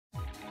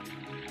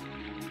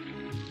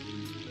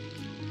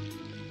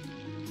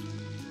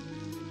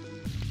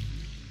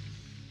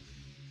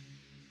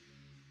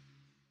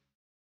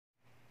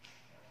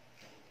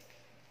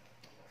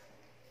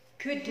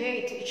Good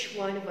day to each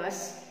one of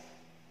us.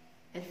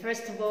 And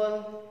first of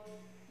all,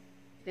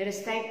 let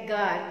us thank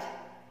God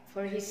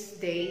for His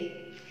day.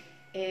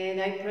 And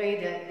I pray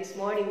that this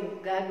morning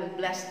God will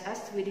bless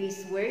us with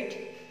His word,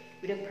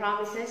 with the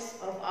promises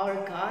of our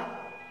God.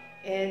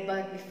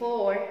 But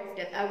before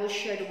that I will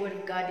share the word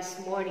of God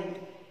this morning,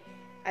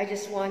 I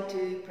just want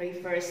to pray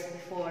first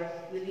before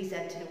we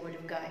listen to the word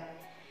of God.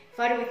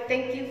 Father, we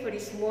thank you for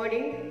this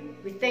morning.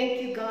 We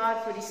thank you, God,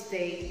 for this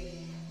day.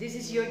 This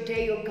is your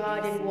day, O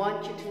God, and we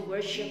want you to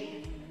worship.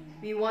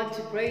 We want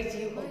to praise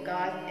you, O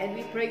God. And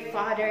we pray,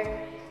 Father,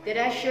 that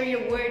I share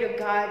your word, O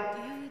God,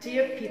 to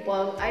your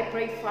people. I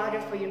pray, Father,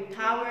 for your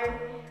power.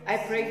 I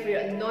pray for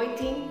your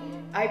anointing.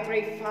 I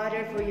pray,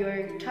 Father, for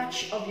your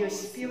touch of your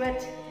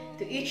spirit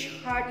to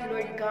each heart,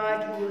 Lord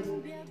God, who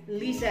will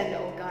listen,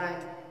 O God,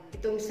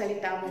 itong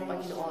salita mo,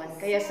 Panginoon.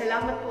 Kaya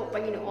salamat po,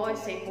 Panginoon,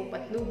 sa iyong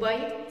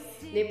patnubay,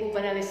 na iyong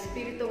banal na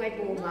Espiritu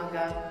ngayong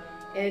umaga.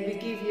 And we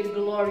give you the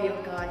glory of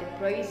God, and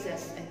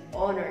praises and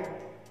honor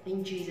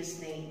in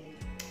Jesus' name.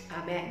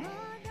 Amen.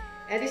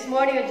 And this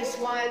morning, I just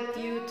want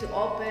you to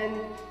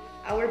open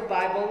our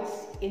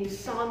Bibles in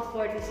Psalm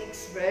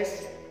 46,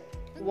 verse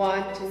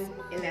 1 to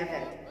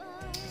 11.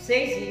 It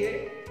says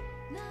here,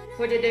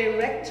 "For the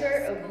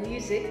director of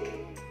music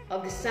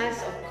of the sons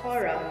of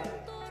Korah,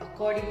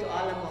 according to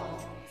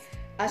Alamon,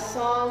 a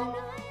song,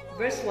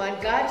 verse 1,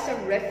 God is a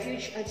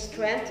refuge and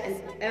strength and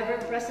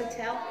ever-present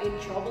help in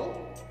trouble.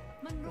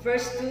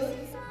 Verse 2,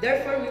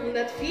 therefore we will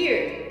not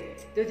fear,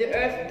 though the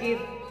earth give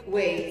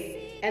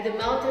way, and the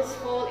mountains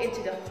fall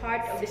into the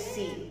heart of the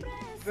sea.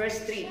 Verse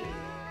 3,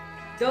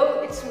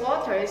 though its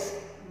waters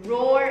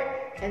roar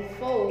and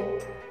foam,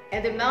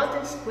 and the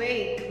mountains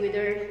quake with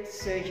their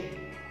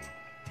surging.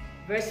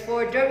 Verse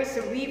 4, there is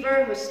a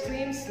river whose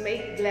streams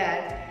make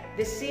glad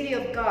the city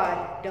of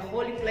God, the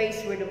holy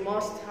place where the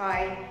Most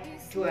High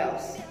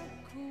dwells.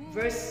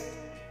 Verse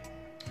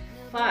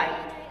 5,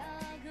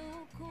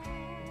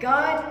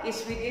 God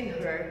is within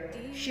her,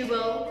 she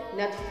will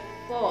not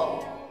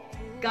fall.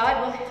 God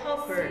will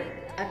help her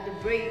at the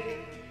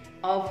break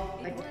of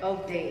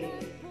day.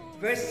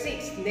 Verse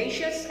 6,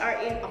 nations are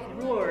in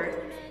uproar,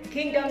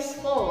 kingdoms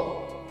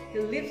fall. He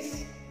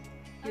lifts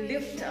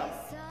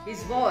up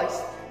his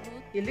voice.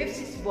 He lifts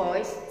his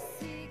voice,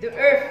 the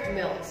earth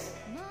melts.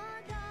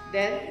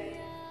 Then,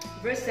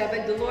 verse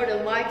 7, the Lord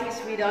Almighty is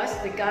with us,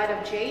 the God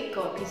of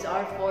Jacob is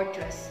our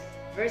fortress.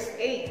 Verse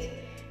 8,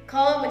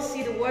 come and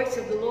see the works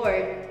of the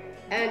Lord,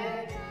 and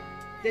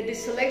the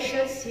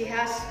desolations he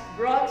has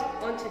brought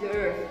onto the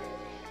earth.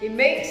 He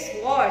makes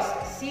wars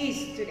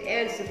cease to the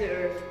ends of the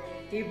earth.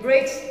 He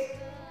breaks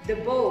the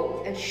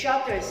bow and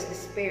shatters the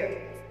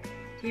spear.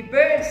 He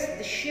burns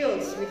the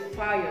shields with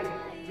fire.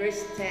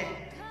 Verse 10,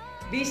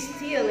 be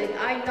still, and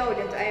I know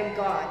that I am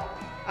God.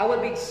 I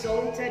will be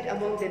exalted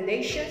among the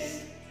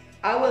nations.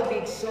 I will be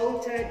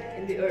exalted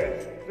in the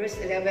earth. Verse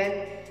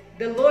 11,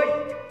 the Lord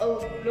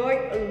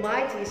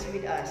Almighty is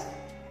with us.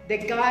 The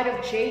God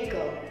of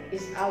Jacob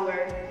is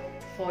our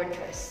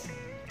fortress.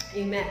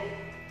 Amen.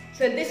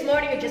 So this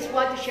morning, I just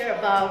want to share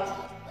about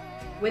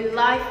when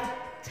life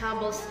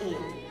tumbles in.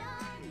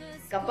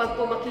 Kapag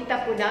po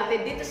makita po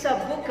natin dito sa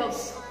book of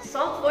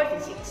Psalm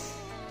 46,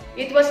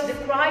 it was the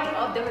cry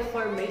of the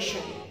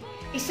Reformation.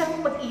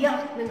 Isang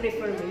pag-iyak ng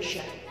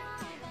Reformation.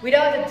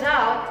 Without a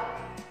doubt,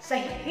 sa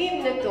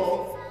hymn na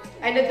to,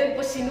 ay nandun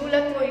po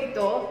sinulat po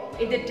ito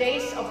in the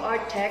days of our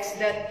text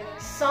that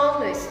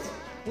psalmist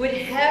would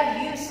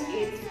have used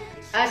it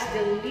as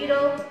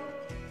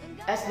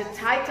the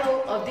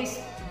title of this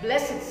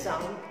blessed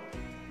psalm.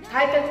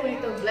 Title po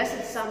itong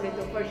blessed psalm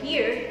nito. For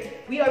here,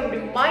 we are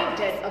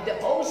reminded of the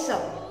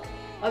awesome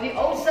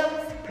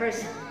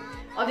person,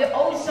 of the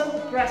awesome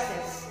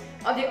presence,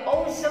 of the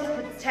awesome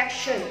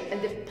protection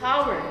and the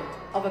power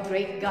of a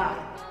great God.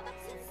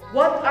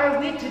 What are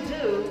we to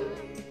do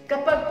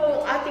kapag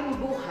po ating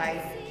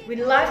buhay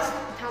when life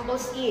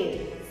tumbles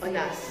in on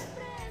us?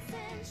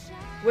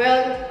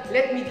 Well,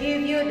 let me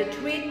give you the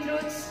 3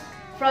 truths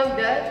from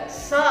the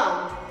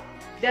psalm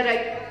that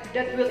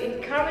will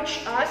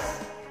encourage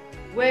us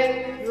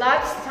when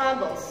life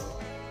tumbles.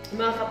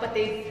 Mga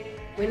kapatid,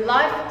 when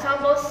life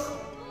tumbles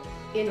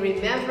in,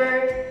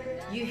 remember,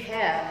 you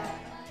have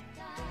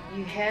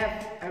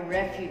a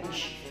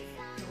refuge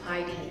to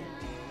hide in.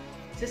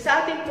 So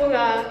sa ating pong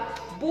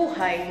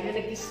buhay na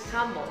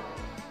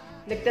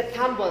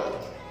nagtatumble.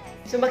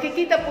 So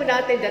makikita po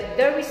natin that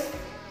there is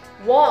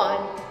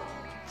one,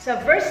 sa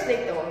verse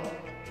nito,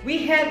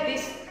 we have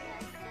this,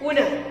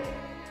 una,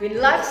 when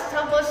life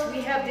tumbles,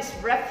 we have this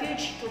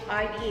refuge to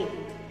hide in.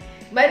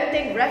 Mayroon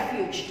tayong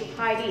refuge to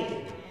hide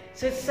in.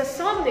 So sa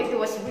psalm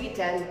nito was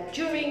written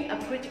during a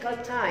critical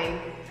time,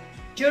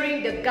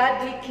 during the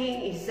godly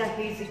king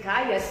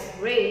Hezekiah's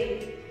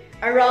reign,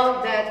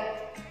 around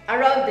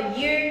the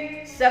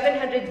year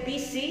 700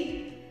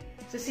 BC.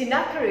 So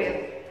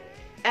Sennacherib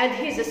and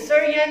his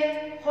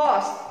Assyrian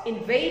host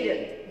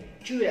invaded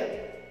Judah.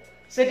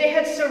 So they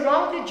had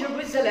surrounded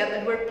Jerusalem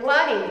and were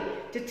planning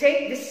to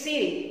take the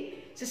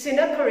city. So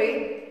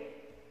Sennacherib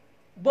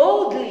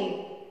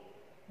boldly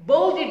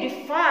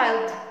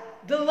defiled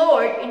the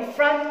Lord in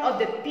front of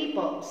the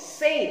people,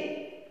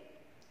 saying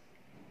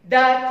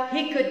that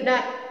He could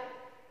not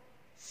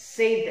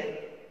save them.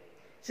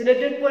 So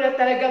nandun po na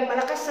talagang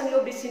malakas ang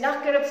loob ni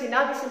Sennacherib,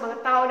 sinabi sa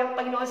mga tao ng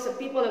Panginoon, sa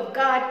people of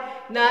God,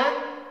 na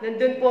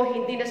nandun po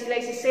hindi na sila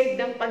isisave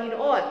ng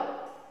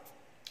Panginoon.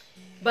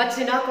 But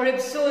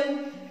Sennacherib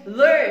soon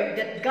learned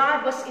that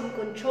God was in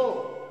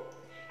control.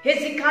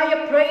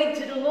 Hezekiah prayed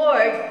to the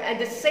Lord, and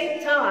at the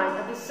same time,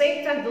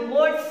 the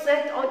Lord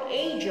sent an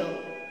angel.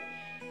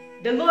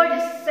 The Lord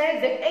sent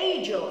the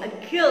angel and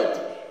killed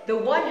the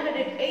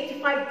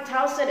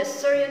 185,000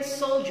 Assyrian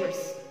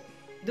soldiers.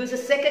 Those are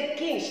 2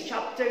 Kings,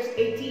 chapters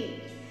 18,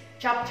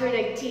 chapter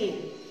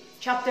 19,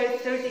 chapter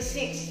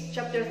 36,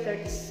 chapter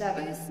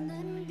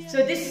 37.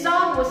 So this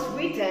psalm was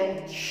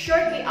written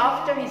shortly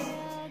after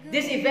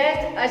this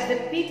event, as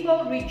the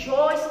people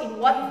rejoice in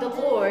what the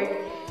Lord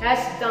has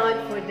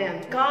done for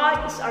them.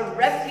 God is our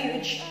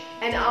refuge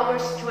and our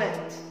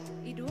strength.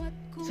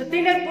 So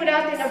tingnan po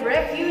natin ang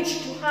refuge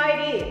to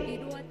hide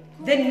in.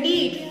 The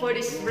need for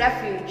this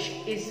refuge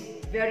is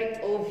very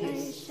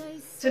obvious.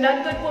 So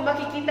nandun po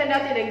makikita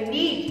natin ang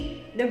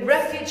need ng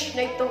refuge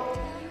na ito.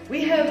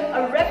 We have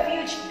a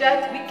refuge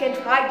that we can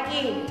hide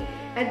in.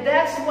 And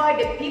that's why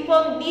the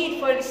people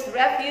need for this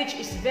refuge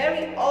is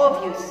very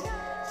obvious.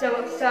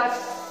 So sa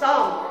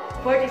Psalm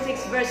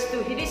 46 verse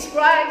 2, he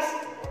describes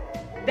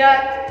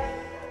that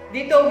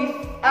dito,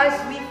 as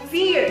we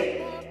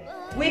fear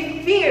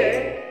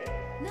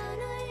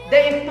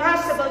the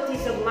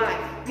impossibilities of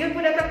life. Yun po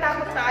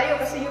natatakot tayo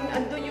kasi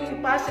andun yung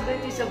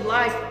impossibilities of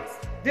life.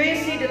 Do you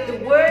see that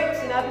the word,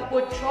 sinabi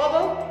po,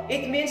 trouble,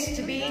 it means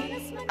to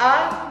be a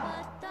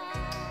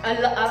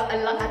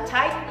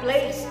tight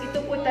place.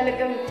 Ito po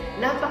talagang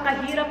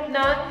napakahirap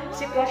na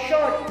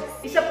sitwasyon.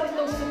 Isa po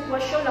itong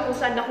sitwasyon na kung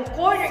saan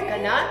naku-corner ka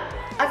na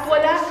at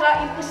wala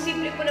ka,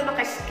 imposible po na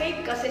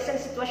maka-escape ka sa isang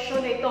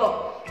sitwasyon na ito.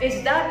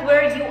 Is that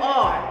where you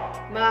are,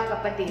 mga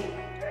kapatid?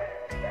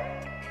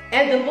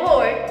 And the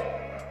Lord,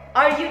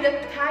 are you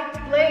the tight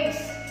place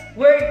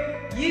where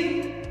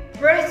you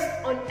press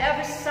on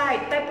every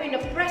side? Tayo po yung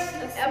na-press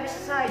on every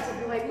side sa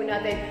buhay po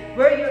natin.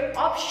 Where your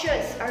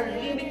options are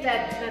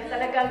limited. Na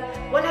talagang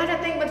wala na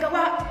tayong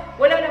magawa.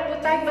 Wala na po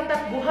tayong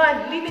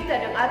matakbuhan. Limited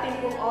ang ating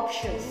pong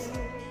options.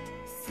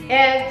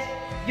 And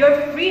your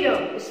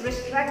freedom is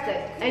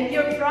restricted. And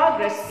your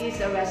progress is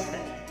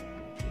arrested.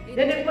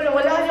 Nandun po na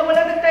wala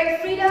na tayong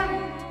freedom.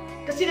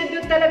 Kasi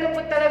nandun talagang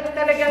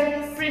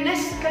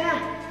freeness ka na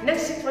ng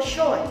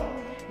sitwasyon.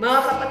 Mga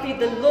kapatid,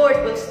 the Lord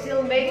will still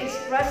make His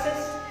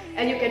presence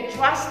and you can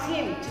trust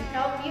Him to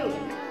help you.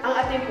 Ang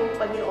ating pong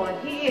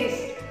Panginoon, He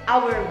is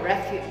our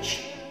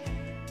refuge.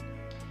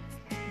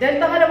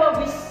 Then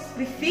pangalawa,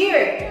 we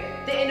fear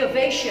the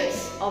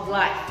innovations of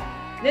life.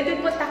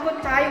 Nandun po takot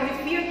tayo, we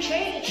fear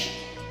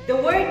change. The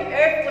word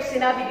earth po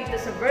sinabi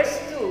dito sa verse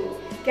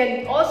 2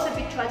 can also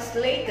be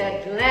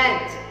translated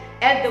land.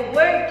 And the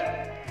word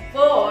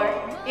for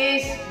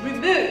is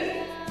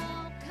remove.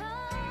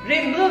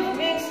 Remove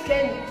means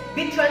can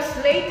be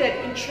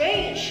translated in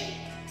change.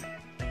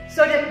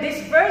 So that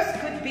this verse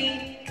could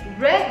be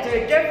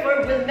rendered,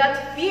 therefore will not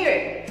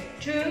fear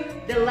to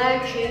the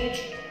land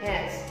change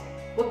hands.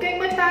 Huwag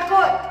kayong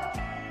matakot.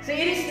 So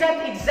it is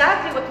not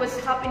exactly what was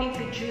happening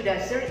to Judah.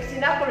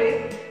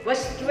 Sennacherib was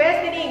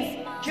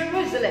threatening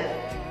Jerusalem.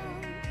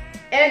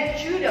 And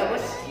Judah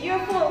was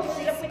fearful.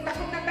 Sila po'y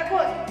takot na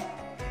takot.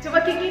 So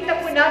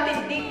makikita po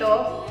natin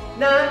dito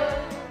na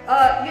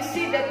you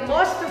see that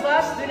most of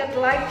us do not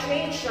like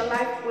change sa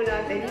life po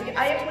natin.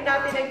 Ayaw po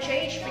natin ng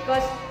change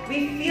because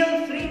we feel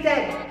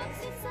threatened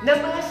ng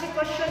mga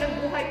sitwasyon ng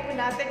buhay po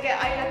natin, kaya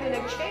ayaw natin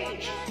ng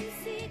change.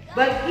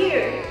 But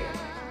here,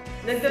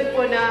 nandun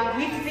po na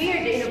we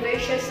fear the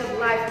innovations of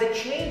life, the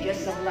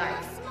changes of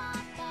life.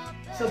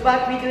 So,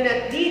 but we do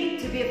not need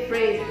to be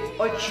afraid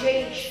or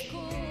change.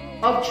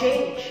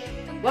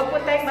 Huwag po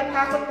tayong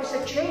matakot po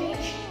sa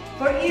change.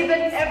 For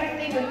even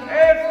everything on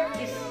earth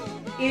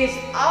is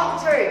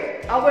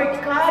altered. Our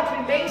God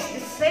remains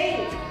the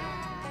same.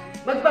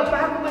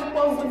 Magbabago man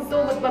po ang mundo,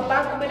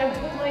 magbabago man ang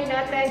buhay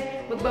natin,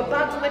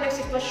 magbabago man ang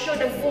sitwasyon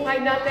ng buhay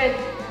natin,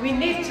 we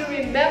need to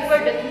remember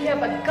that we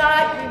have a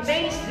God who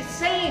remains the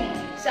same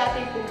sa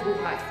ating pong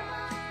buhay.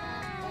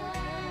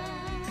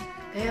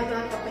 Kaya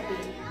mga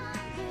kapatid,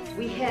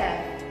 we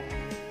have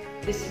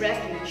this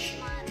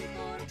refuge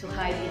to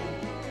hide in.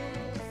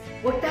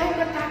 Huwag tayong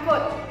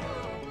matakot.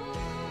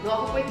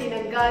 No, ako po'y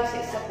tinanggal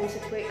sa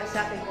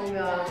aking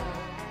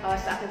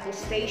pong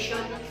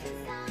station.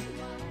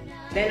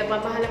 Dahil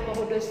napamahalan po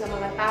ako doon sa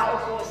mga tao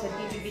ko, sa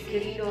DBB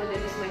Quirino. That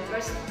is my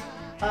first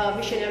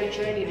missionary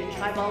journey, the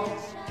tribal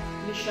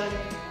mission.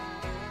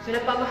 So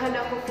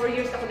napamahalan ako, 4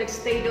 years ako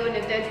nag-stay doon.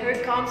 And then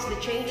here comes the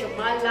change of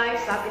my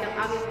life. Sabi ng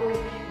aming pong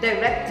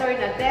director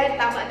na, then,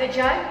 tama na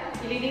dyan.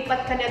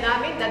 Ililipat ka na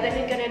namin,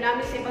 dadalhin ka na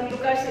namin sa ibang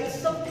lugar. So it's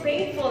so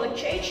painful, ang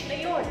change na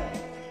yun.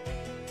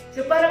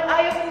 So parang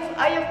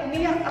ayaw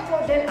umiyak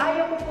ako dahil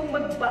ayaw ko pong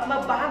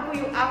mabago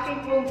yung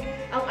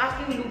ang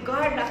aking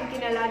lugar na aking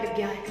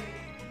kinalalagyan.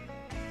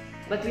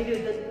 But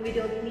we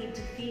don't need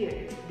to fear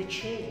the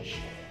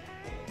change.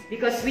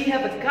 Because we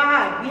have a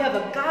God. We have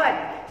a God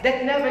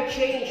that never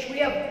changed.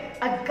 We have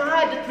a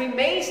God that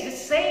remains the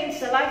same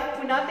sa life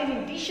po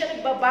natin. Hindi siya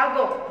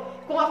nagbabago.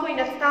 Kung ako'y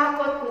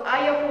natakot, kung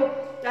ayaw ko,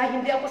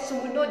 hindi ako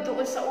sumunod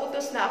doon sa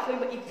utos na ako'y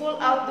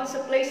ma-pull out doon sa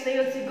place na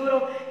yun,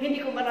 siguro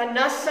hindi ko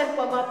maranasan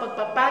pa mga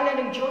pagpapala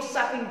ng Diyos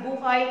sa aking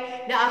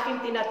buhay na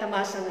aking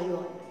tinatamasa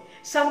ngayon.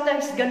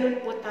 Sometimes ganun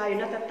po tayo,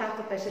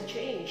 natatakot tayo sa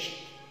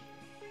change.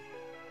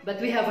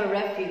 But we have a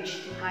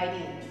refuge to hide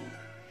in.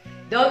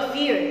 Don't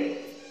fear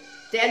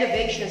the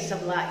innovations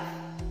of life.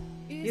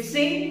 You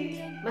see,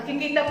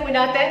 makikita po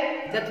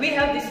natin that we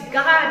have this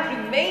God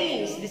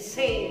remains the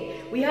same.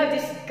 We have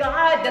this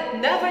God that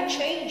never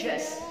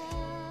changes.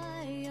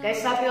 Kaya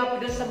sabi nga po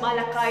dun sa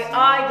Malakay,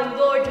 the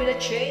Lord will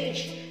not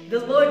change. The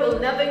Lord will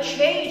never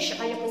change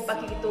sa kanya pong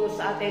pakikitungo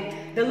sa atin.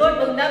 The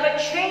Lord will never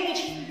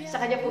change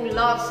sa kanya pong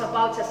love sa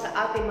bawat sa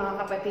ating mga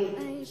kapatid.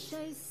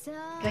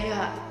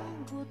 Kaya,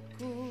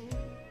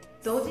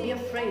 don't be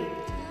afraid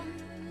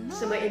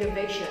sa mga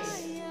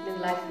innovations ng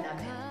life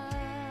natin.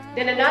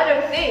 Then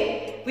another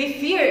thing,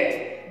 we fear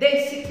the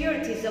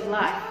insecurities of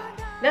life.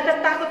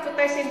 Natatakot po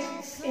tayo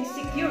sa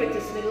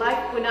insecurities ng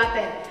life po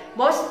natin.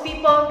 Most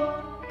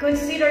people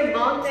consider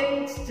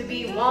mountains to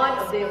be one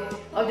of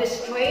the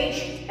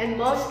strange and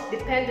most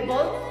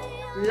dependable,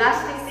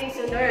 lasting things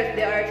on earth.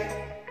 They are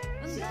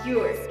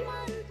secure.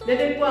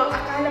 Doon po ang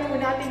akala po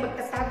natin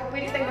magtatago.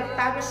 Pwede tayong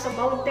magtago sa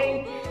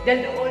mountain.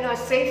 Dahil doon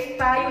safe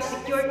tayo,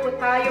 secure po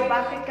tayo.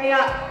 Bakit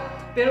kaya?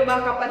 Pero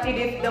mga kapatid,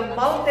 if the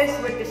mountains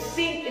were to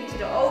sink into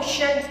the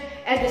ocean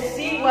and the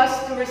sea was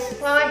to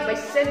respond by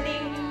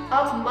sending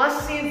up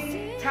massive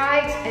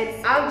tides and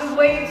angry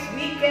waves,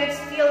 we can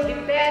still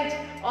depend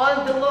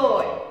on the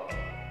Lord.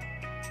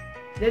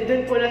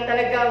 Doon po na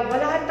talaga,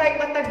 wala tayong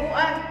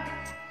mataguan.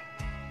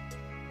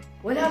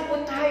 Wala po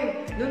tayo.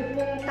 Noon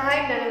pong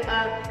time na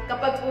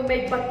kapag po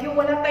may bagyo,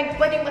 wala tayong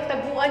pwedeng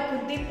mataguan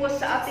kundi po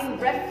sa ating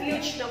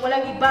refuge na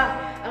walang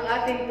iba ang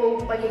ating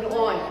pong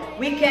Panginoon.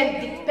 We can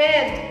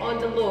depend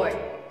on the Lord.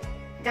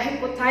 Kahit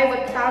po tayo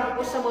magtago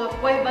po sa mga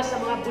kuweba, sa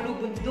mga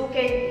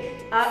bulubundukin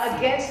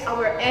against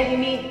our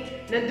enemy,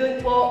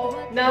 nandun po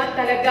na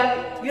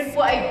talagang yun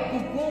po ay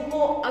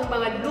guguho ang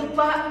mga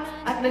lupa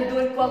at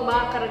nandun po ang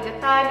mga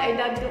karagatan ay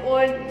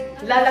nandoon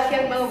lalaki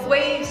ang mga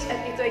waves at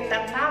ito ay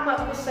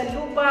tatama po sa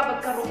lupa,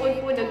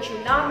 magkaroon po ng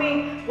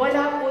tsunami.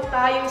 Wala po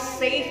tayong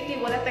safety,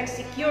 wala tayong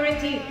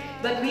security,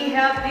 but we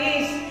have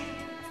this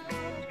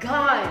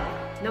God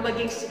na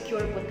maging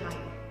secure po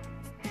tayo.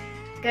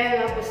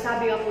 Kaya nga po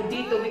sabi nga po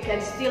dito, we can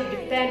still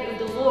depend on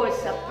the Lord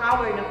sa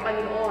power ng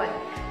Panginoon.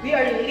 We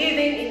are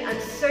living in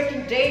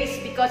uncertain days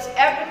because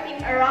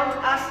everything around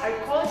us are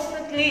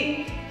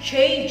constantly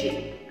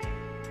changing.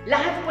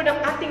 Lahat po ng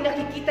ating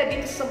nakikita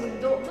dito sa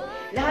mundo,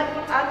 lahat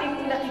po ating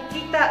po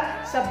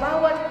nakikita sa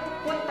bawat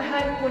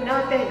puntahan po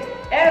natin,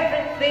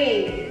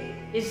 everything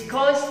is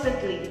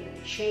constantly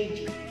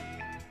changing.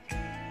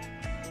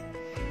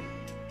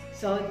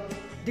 So,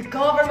 the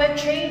government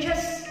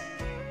changes.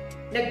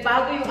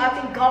 Nagbago yung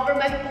ating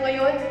government po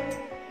ngayon.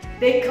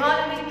 The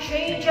economy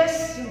changes.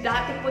 Yung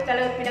dati po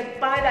talagang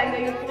pinagpala,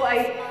 ngayon po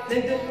ay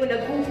nandun po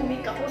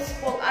naghuhumikahos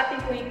po ang ating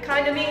po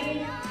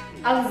economy.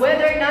 Ang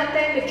weather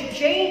natin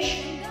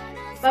nag-change.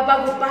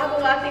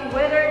 Pabago-bago ang ating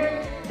weather.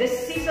 The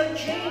season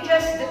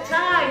changes. The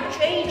time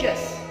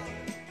changes.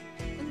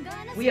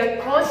 We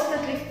are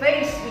constantly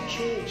faced with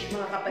change,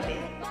 mga kapatid.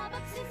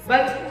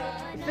 But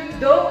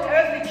though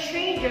earthly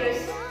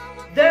changes,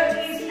 there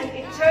is an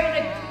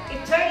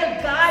eternal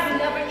God who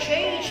never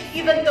changed,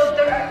 even though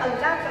there are a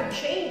lot of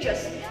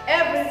changes.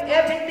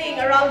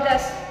 Everything around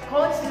us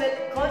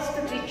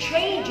constantly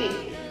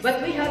changing.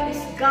 But we have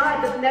this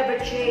God that never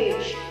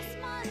changed.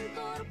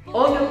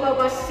 All the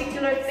mga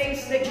secular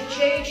things that you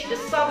change, the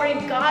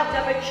sovereign God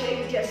never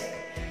changes.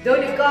 Though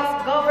the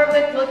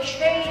government will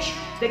change,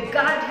 the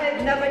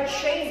Godhead never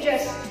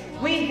changes.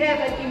 We have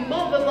an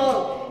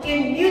immovable,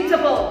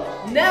 immutable,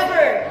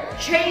 never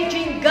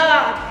changing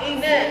God.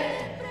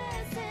 Amen.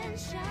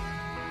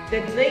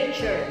 The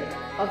nature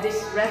of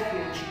this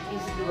refuge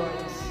is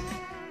glorious.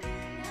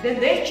 The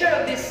nature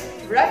of this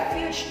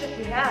refuge that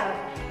we have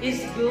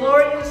is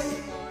glorious.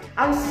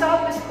 Ang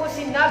psalmist po,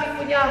 sinabi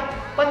po niya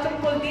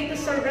patungkol dito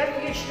sa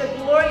refuge na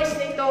glorious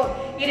nito.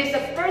 It is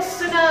a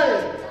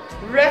personal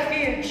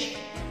refuge.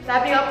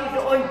 Sabi nga po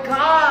doon,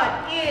 God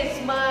is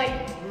my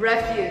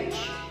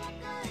refuge.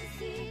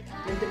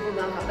 Nandito po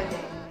mga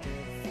kapatid.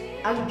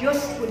 Ang Diyos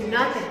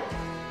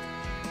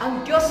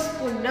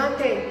po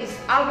natin is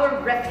our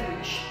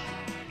refuge.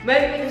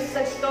 Meron po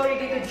isang story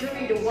dito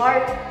during the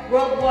World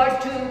War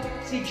II,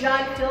 si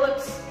John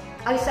Phillips,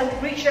 ang isang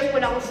preacher po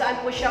na kung saan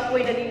po siya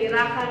po ay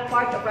naninirahan,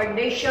 part of our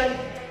nation,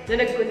 na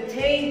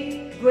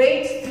nag-contain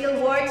great steel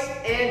works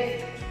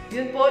and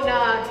yun po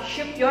na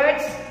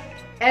shipyards.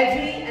 And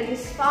he and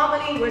his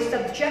family were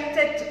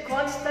subjected to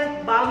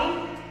constant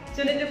bombing.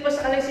 So nandun po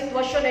sa kanilang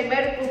sitwasyon ay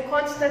meron pong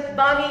constant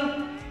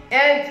bombing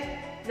and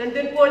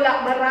nandun po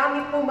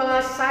marami pong mga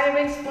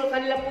sirens po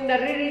kanila pong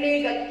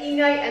naririnig at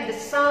ingay and the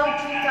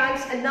sound 3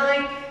 times a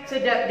night. So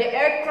the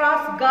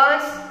aircraft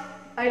guns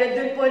ay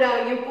nandun po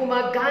na yung po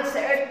mga guns sa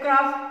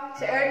aircraft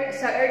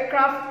sa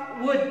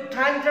aircraft would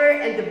thunder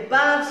and the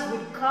bombs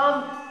would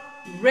come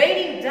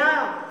raining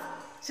down.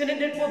 So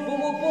nandun po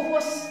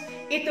bumubuhos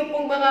ito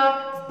pong mga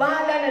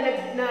bala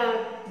na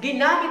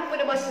ginamit po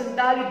ng mga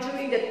sundalo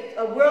during the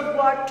World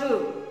War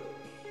II.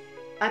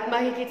 At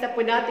makikita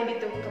po natin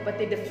dito,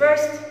 kapatid, the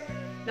first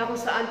na kung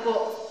saan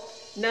po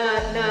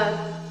na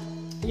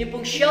yung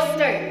pong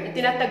shelter na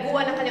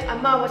tinataguan ng kanyang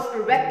ama was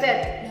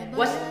erected,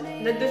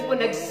 nandun po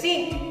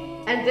nag-sink,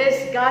 and this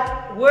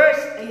got worse,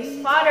 and his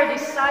father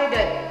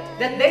decided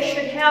that they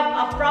should have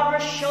a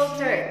proper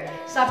shelter.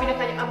 Sabi ng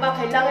kanyang ama,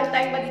 kailangan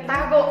tayong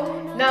magtago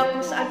na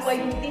kung saan po ay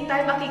hindi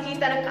tayo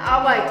makikita ng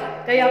kaaway.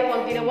 Kaya po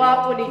ang ginawa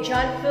po ni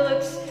John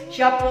Phillips,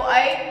 siya po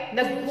ay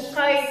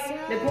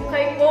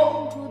naghukay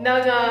po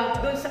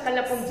doon sa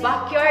kanilang pong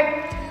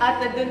backyard, at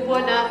nandun po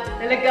na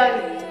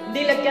talagang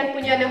nilagyan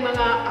po niya ng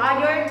mga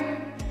iron,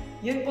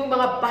 yun pong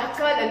mga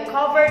bakal, and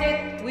covered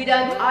it with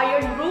an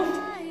iron roof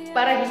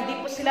para hindi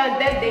po sila, and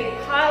then they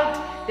piled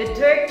the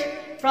dirt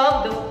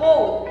from the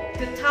hole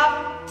to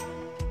top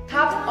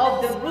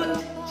of the root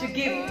to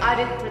give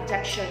added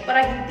protection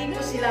para hindi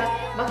po sila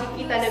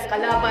makikita ng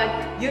kalaban.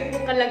 Yun po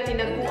kanilang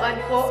tinaguan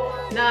po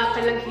na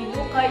kanilang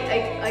hinukay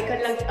ay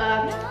kanilang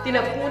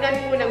tinapunan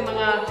po ng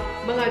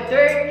mga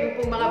dirt, yung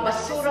po mga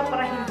basura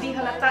para hindi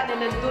halata na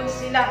nandun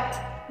sila.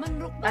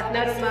 At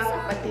naroon mga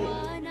kapatid,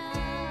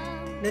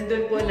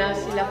 nandun po na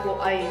sila po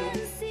ay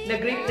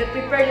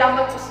nag-prepare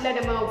lamang po sila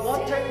ng mga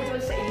water po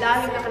doon sa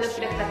ilalim na kanilang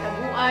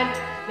pinagtataguan,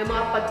 ng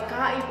mga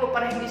pagkain po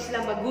para hindi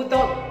sila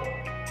magutom.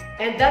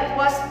 And that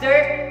was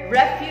their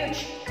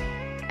refuge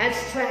and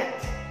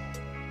strength.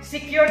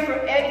 Secure for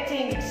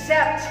anything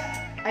except,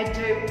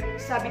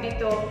 sabi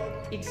dito,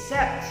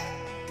 except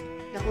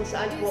na kung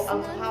saan po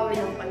ang power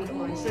ng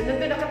Panginoon. So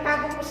nandun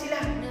nakatago po sila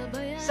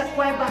sa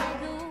kuweba,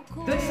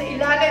 doon sa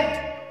ilalim.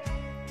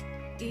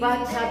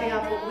 But sabi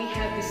nga po, we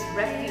have this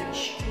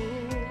refuge.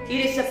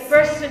 It is a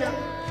personal,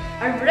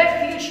 a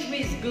refuge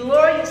which is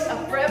glorious, a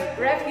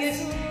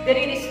refuge that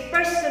it is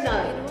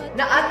personal,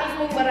 na ating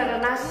pong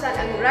mararanasan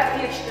ang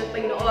refuge ng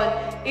Panginoon.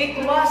 It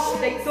was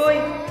like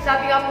doing,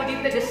 sabi nga po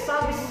dito, the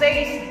psalmist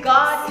says,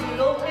 God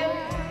Elohim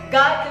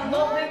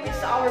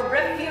is our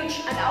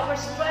refuge and our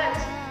strength.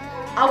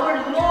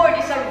 Our Lord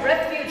is our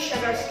refuge and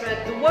our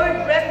strength. The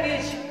word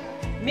refuge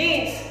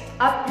means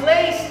a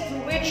place to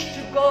which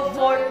to go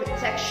for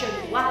protection.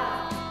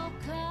 Wow!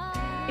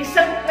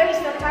 Isang place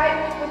na tayo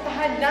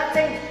pupuntahan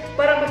natin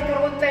para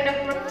magkaroon tayo ng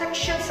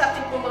protection sa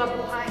ating mga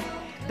buhay.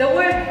 The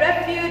word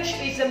refuge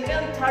is a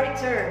military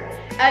term,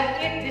 and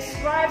it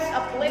describes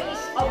a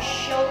place of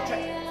shelter.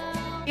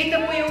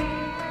 Ito po yung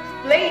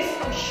place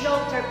of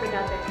shelter po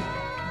natin.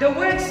 The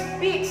word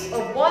speaks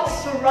of one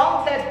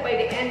surrounded by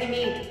the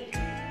enemy,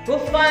 who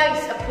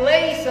finds a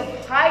place of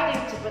hiding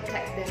to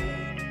protect them.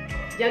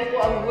 Yan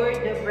po ang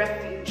word of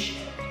refuge.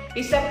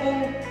 Isa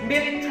pong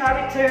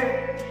military term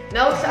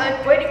na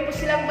saan pwede po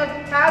silang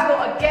magtago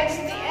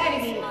against the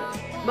enemy.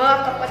 Mga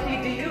kapatid,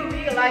 do you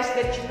realize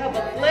that you have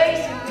a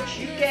place in which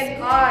you can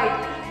hide?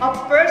 A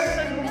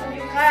person whom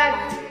you can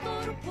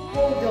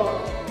hold on.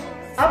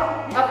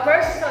 A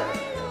person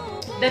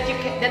that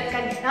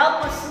can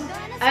help us,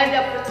 and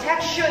a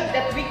protection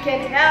that we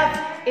can have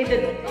in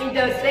the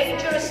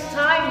dangerous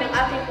time ng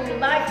ating pong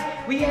life.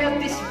 We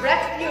have this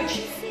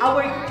refuge,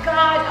 our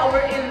God, our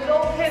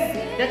Elohim,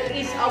 that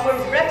is our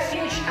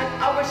refuge and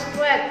our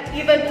strength.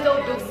 Even though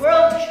the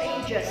world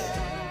changes,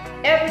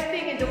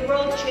 everything in the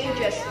world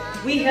changes,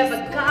 we have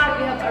a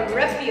God, we have a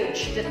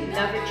refuge that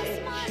never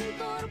changes.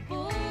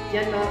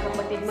 Yan mga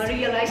kapatid,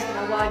 ma-realize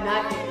nawa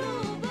natin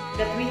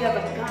that we have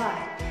a God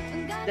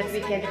that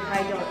we can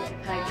hide on.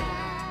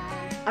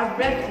 A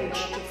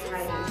refuge to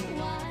hide on.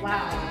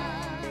 Wow!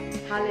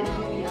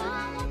 Hallelujah!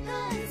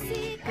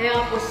 Kaya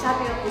nga po,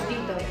 sabi nga po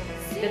dito,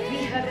 that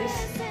we have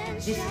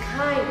this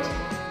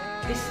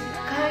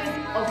kind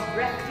of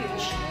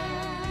refuge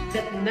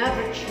that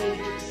never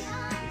changes.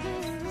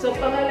 So,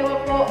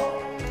 pangalawa po,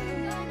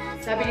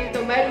 sabi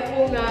dito, mayroon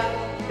pong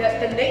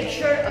the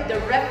nature of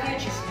the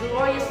refuge is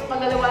glorious.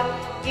 Pangalawa,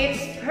 it's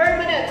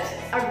permanent.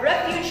 A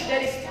refuge that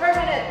is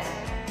permanent.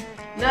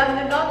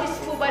 Na-notice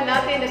po ba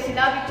natin na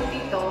sinabi po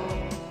dito,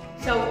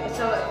 so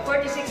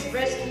 46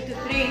 verse 2 to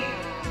 3,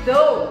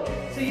 though,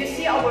 so you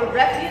see our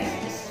refuge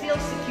is still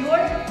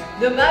secure,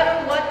 no matter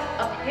what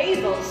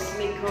upheavals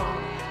may come.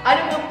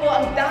 Ano man po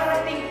ang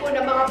darating po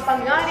ng mga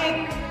panganib,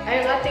 ay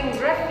ang ating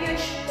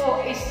refuge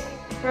po is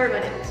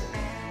permanent.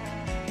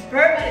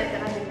 Permanent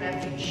ang ating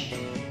refuge.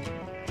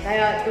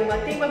 Kaya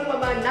dumating man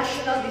po mga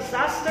national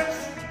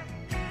disasters,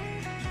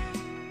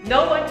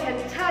 no one can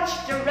touch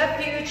the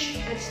refuge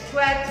and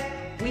strength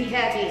we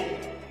have in.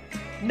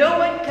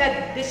 No one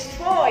can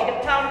destroy the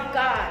power of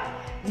God.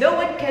 No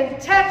one can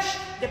touch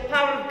the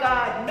power of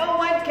God. No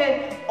one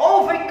can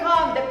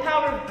overcome the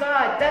power of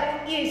God.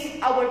 That is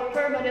our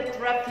permanent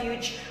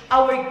refuge.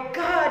 Our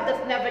God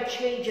that never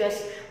changes.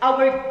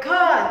 Our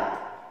God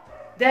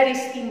that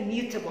is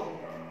immutable.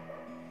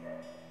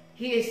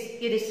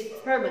 It is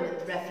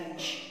permanent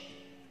refuge.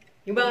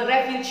 Yung mga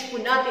refuge po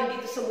natin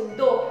dito sa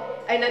mundo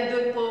ay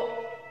nandun po,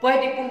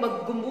 pwede pong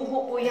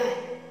maggumuho po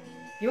yan.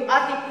 Yung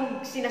ating pong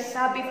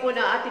sinasabi po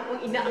na ating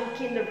pong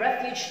inaangkin na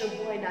refuge ng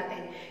buhay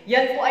natin,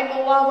 yan po ay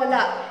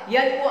mawawala.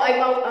 Yan po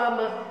ay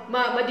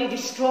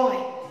madi-destroy.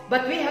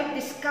 But we have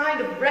this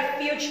kind of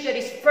refuge that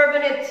is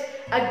permanent,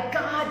 a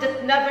God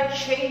that never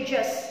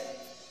changes.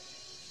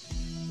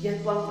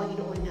 Yan po ang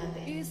Panginoon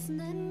natin.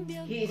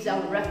 He is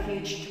our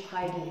refuge to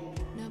hide in.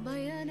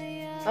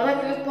 Alam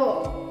niyo po,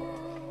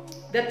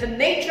 that the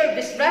nature of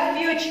this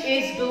refuge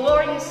is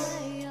glorious.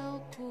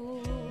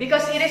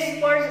 Because it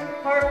is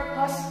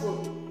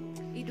purposeful.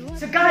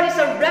 So God is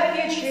our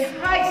refuge, He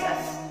hides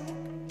us.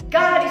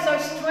 God is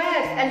our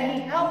strength, and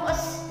He helps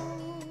us.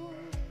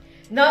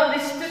 Now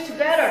these two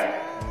together,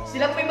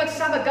 sila po'y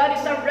magsama. God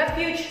is our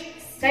refuge.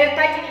 Kaya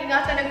tayo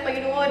iniingatan ng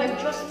Panginoon, ang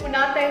Diyos po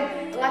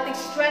natin, ang ating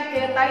strength,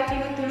 kaya tayo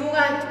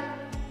tinutulungan.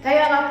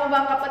 Kaya nga po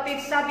mga kapatid,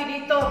 sabi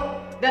dito,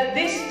 that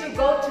these two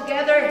go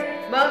together.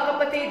 Mga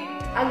kapatid,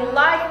 ang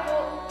life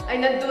po ay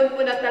nandun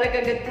po na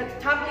talagang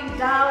tumbling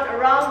down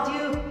around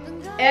you.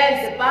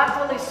 And the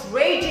battle is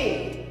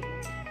raging.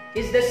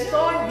 Is the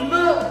storm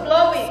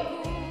blowing?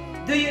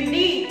 Do you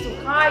need to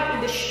hide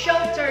in the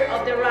shelter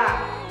of the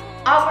rock?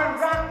 Our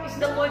rock is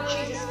the Lord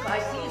Jesus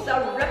Christ. He is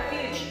our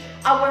refuge.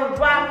 Our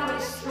rock who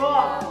is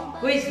strong,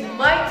 who is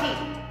mighty.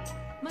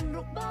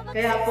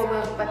 Kaya po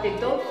mga kapatid,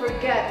 don't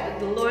forget that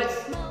the Lord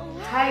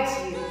hides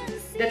you,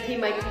 that He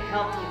might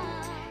help you.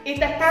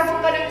 Itatago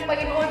ka ng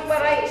Panginoon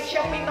para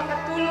Siya may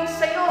makatulong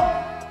sa iyo.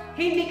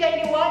 Hindi ka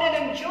iniwanan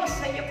ng Diyos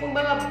sa iyo pong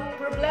mga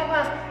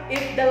problema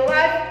if the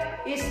life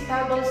is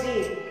tumbles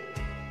in.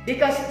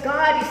 Because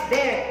God is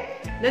there.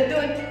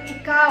 Nandun,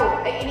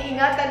 ikaw ay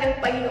iniingatan ng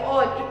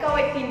Panginoon. Ikaw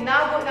ay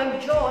tinago ng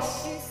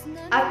Diyos.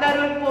 At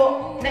naroon po,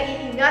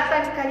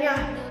 naiingatan ka niya.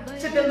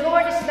 So the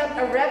Lord is not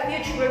a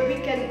refuge where we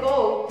can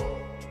go.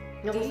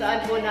 Na kung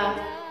saan po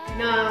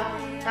na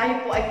tayo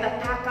po ay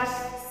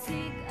tatakas.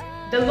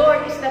 The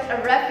Lord is not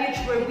a refuge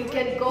where we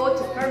can go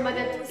to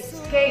permanent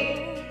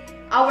escape.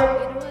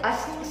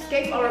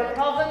 Escape our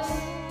problems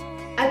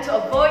and to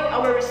avoid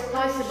our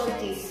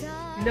responsibilities.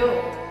 No.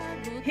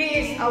 He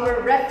is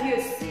our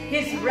refuge.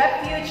 His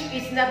refuge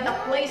is not a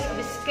place of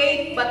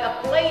escape, but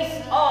a place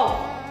of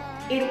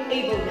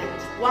enablement.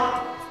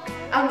 Wow!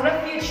 Ang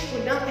refuge po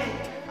natin,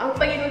 ang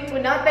Panginoon po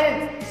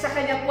natin, sa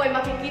Kanya po ay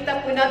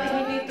makikita po natin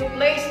hindi ito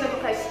place na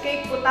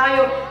maka-escape po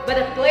tayo, but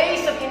a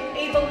place of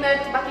enablement.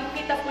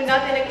 Makikita po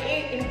natin ang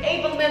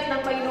enablement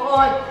ng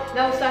Panginoon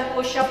na saan po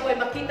siya po ay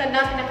makita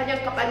natin ang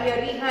Kanyang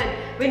kapangyarihan.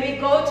 When we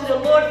go to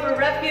the Lord for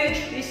refuge,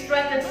 He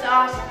strengthens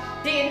us.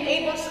 He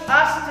enables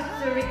us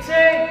to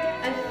return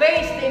and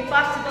face the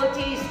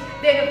impossibilities,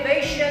 the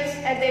innovations,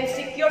 and the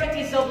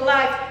insecurities of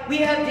life.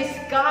 We have this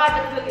God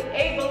that will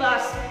enable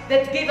us,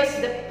 that give us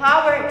the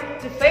power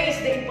to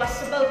face the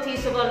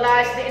impossibilities of our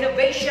lives, the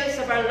innovations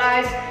of our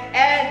lives,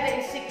 and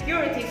the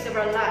insecurities of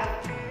our life.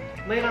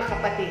 Mga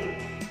kapatid,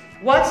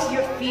 what's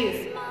your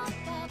fear?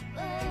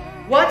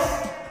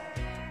 What's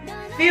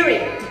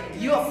fearing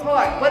you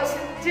apart? What's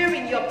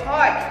tearing you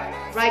apart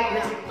right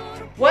now?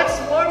 What's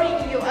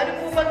worrying you? Ano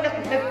po bang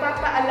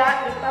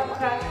nagpapaalala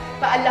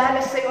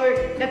sa'yo or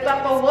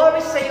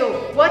nagpapa-worry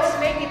sa'yo? What's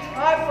making it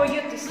hard for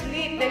you to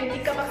sleep na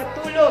hindi ka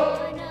makatulog?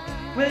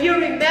 Will you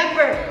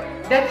remember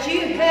that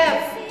you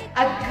have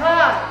a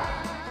God,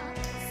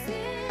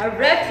 a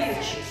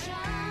refuge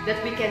that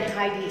we can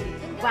hide in?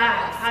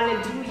 Wow!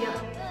 Hallelujah!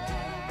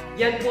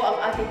 Yan po ang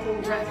ating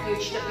pong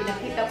refuge na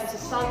pinakita po sa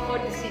Psalm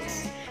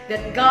 46.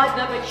 That God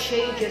never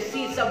changes.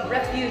 He is a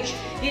refuge.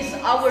 He is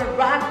our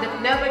rock that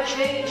never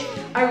changes.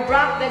 A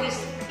rock that is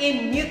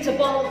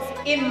immutable,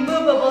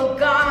 immovable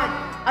God.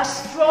 A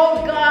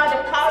strong God,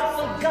 a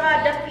powerful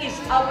God that is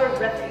our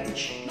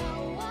refuge.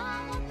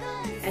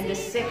 And the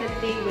second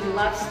thing when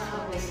love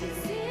tumbles in,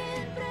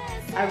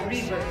 a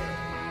river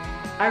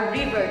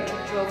to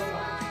draw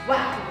from.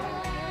 Wow!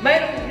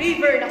 Mayroong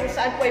river na kung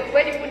saan po ay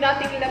pwede po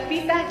nating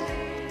ilapitan.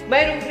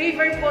 Mayroong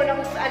river po na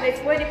kung saan ay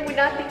pwede po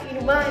nating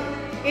inuman.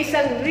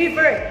 Isang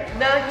river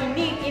na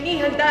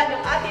inihanda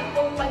ng ating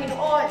pong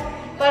Panginoon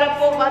para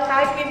po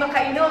tayo po'y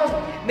makainom.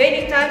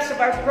 Many times of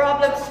our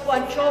problems po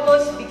and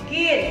troubles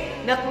begin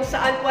na kung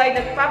saan po ay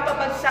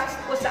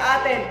nagpapabagsak po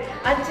sa atin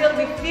until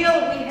we feel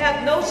we have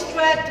no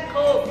strength to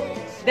cope.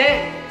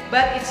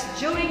 But it's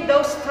during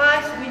those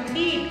times we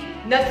need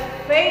not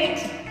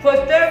faint,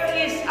 for there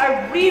is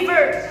a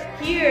river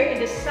here in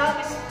the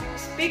psalmist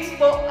speaks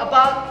po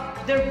about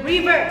the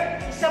river.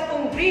 Isa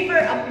pong river,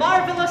 a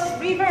marvelous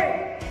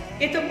river.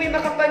 Ito po'y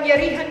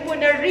makapangyarihan po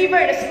na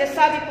river na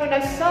sinasabi po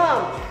ng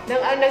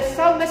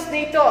psalmist na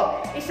ito.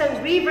 Isang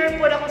river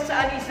po na kung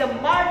saan is a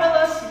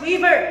marvelous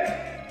river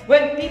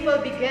when people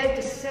began to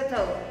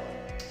settle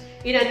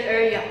in an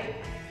area.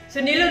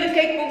 So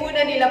nilulocate po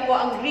muna nila po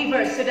ang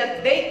river so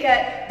that they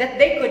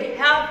could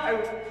have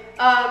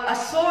a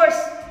source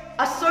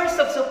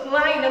of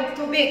supply ng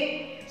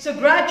tubig. So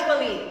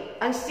gradually,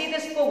 ang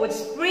cities po would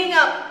spring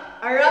up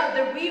around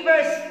the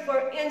rivers.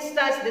 For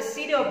instance, the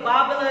city of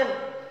Babylon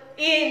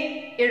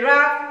in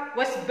Iraq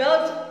was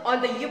built on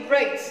the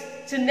Euphrates.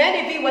 So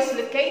Nineveh was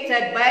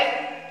located by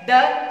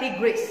the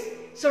Tigris.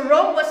 So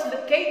Rome was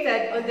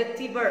located on the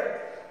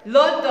Tiber.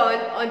 London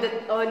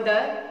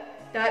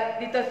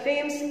dito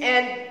Thames,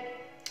 and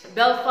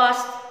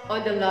Belfast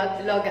on the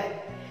Logan.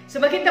 So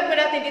makita po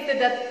natin dito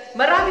that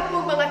marami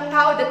pong mga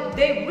tao that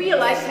they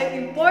realize how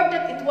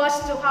important it was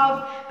to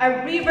have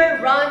a river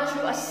run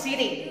through a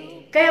city.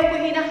 Kaya po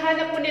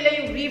hinahanap po nila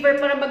yung river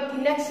para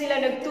mag-connect sila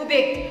ng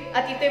tubig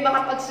at ito'y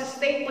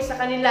makapag-sustain po sa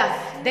kanila.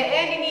 The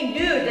enemy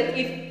knew that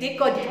if they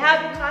could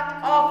have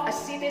cut off a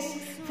city's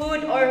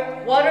food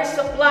or water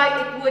supply,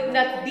 it would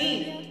not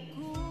be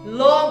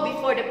long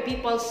before the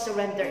people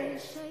surrendered.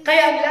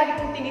 Kaya ang lagi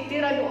pong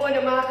tinitira noon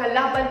ng mga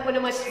kalaban po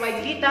ng mga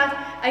Israelita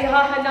ay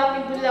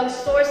hahanapin po nilang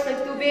source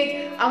ng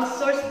tubig, ang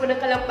source po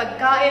ng kanilang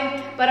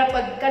pagkain, para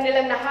pag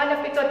kanilang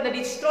nahanap ito at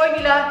na-destroy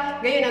nila,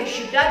 ngayon ang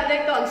syudad na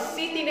ito, ang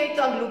city na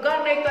ito, ang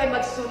lugar na ito ay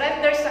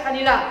mag-surrender sa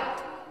kanila.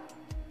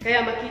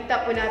 Kaya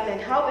makita po natin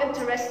how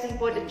interesting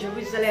po that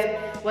Jerusalem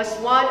was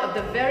one of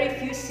the very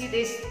few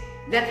cities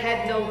that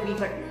had no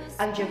river,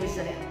 ang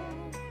Jerusalem.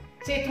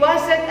 So it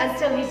wasn't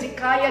until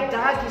Hezekiah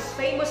dug his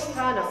famous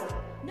tunnel,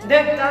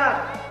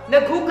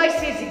 naghukay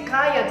si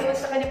Hezekiah doon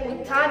sa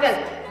kanyang tunnel,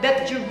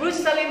 that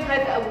Jerusalem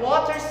had a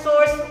water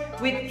source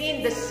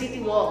within the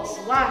city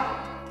walls. Wow!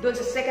 Doon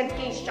sa 2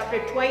 Kings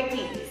chapter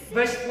 20,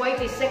 verse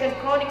 20,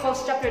 2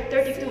 Chronicles chapter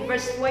 32,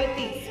 verse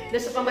 20, na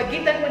sa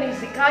pamagitan po ni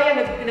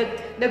Hezekiah,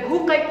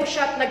 naghukay po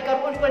siya at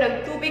nagkaroon po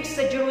ng tubig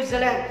sa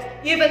Jerusalem.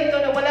 Even though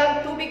na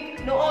walang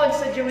tubig noon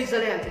sa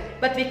Jerusalem.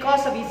 But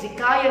because of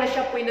Hezekiah na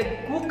siya po ay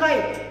naghukay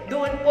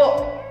doon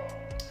po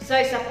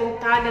sa isa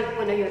pong tunnel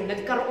po na yun,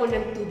 nagkaroon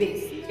ng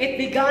tubig. It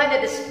began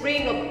at the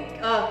spring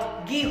of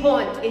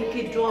Gihon in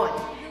Kidron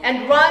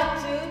and ran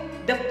to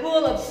the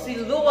pool of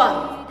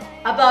Siloam,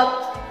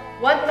 about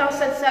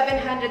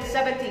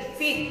 1,770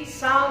 feet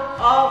south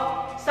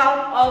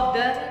of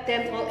the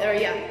temple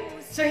area.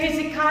 So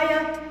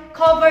Hezekiah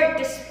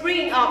covered the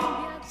spring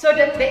up so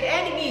that the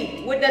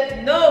enemy would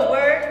not know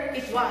where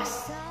it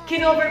was.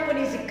 Kinover po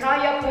ni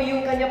Hezekiah po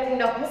yung kanya pong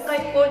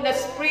nahukay po na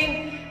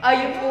spring,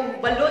 yung pong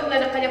balon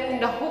na kanya pong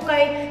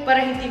nahukay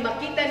para hindi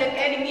makita ng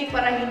enemy,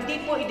 para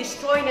hindi po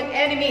i-destroy ng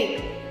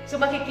enemy. So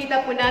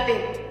makikita po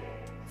natin,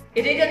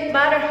 it didn't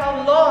matter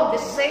how long the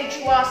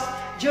siege was,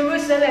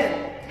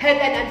 Jerusalem had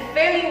an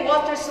unfailing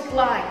water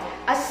supply,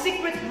 a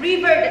secret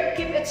river that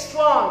kept it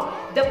strong.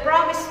 The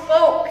promise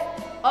spoke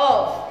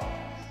of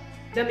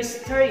the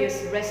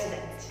mysterious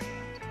resident.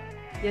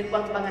 Yan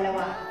po ang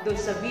pangalawa doon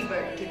sa river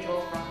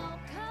Kidron.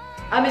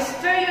 A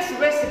mysterious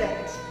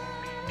resident.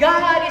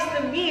 God is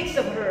the midst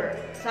of her.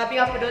 Sabi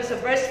nga po doon sa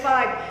verse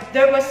 5,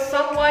 there was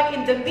someone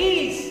in the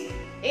midst.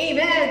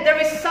 Amen. There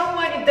is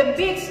someone in the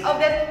midst of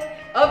that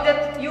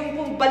yung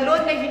pong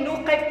balon na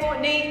hinukay po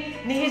ni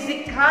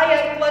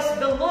Hezekiah. It was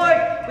the Lord.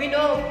 We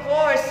know of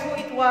course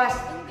who it was.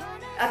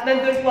 At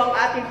nandun po ang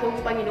ating pong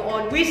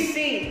Panginoon. We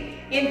see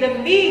in the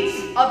midst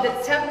of the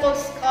temple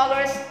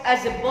scholars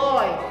as a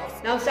boy.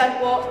 Now saan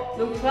po,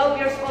 nung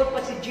 12 years old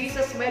pa si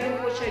Jesus, mayroon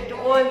po siya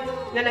doon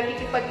na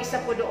nakikipag-isa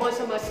po doon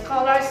sa mga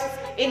scholars.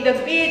 In the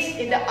midst,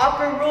 in the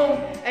upper room,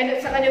 and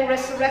sa kanyang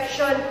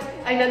resurrection,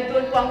 ay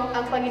nandun po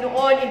ang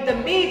Panginoon. In the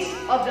midst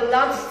of the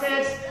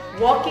lampstands,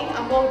 walking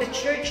among the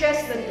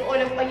churches,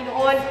 nandoon ang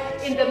Panginoon.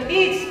 In the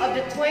midst of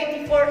the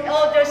 24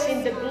 elders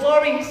in the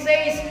glory, He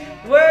says,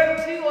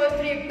 where 2 or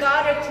 3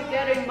 gathered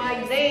together in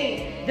my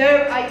name,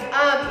 there I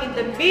am in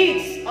the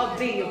midst of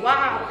thee.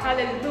 Wow!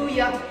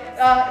 Hallelujah!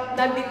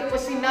 Nandito po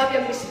sinabi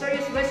ang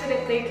mysterious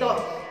resident na ito.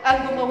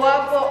 Ang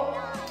gumawa po,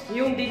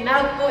 yung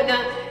dinag po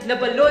na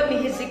balon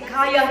ni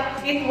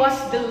Hezekiah, it was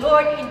the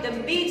Lord in the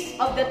midst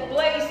of that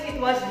place. It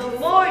was the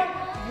Lord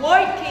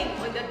working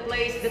on that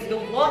place, that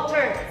the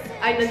water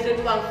ay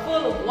nandun pang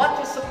full of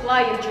water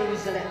supply in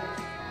Jerusalem.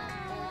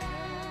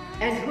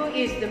 And who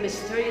is the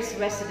mysterious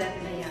resident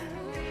na yan?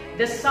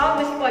 The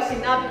psalmist po,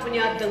 sinabi po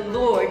niya, the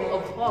Lord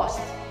of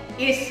hosts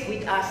is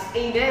with us.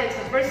 Amen.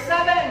 So verse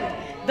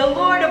 7, the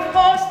Lord of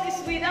hosts is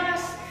with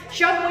us.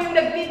 Siya po yung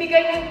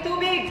nagbibigay ng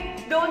tubig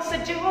doon sa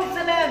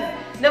Jerusalem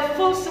na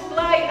full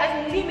supply,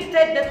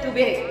 unlimited na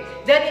tubig.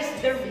 That is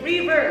the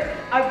river,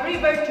 a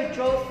river to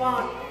draw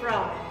from.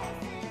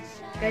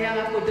 Kaya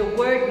nga po, the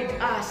word with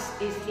us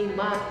is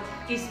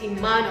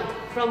Immanuel,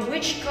 from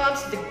which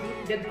comes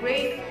the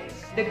great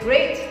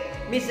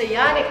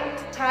messianic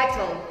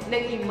title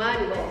ng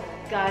Emmanuel,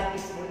 God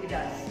is with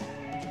us.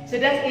 So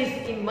that is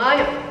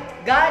Immanuel.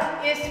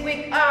 God is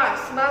with us.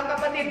 Mga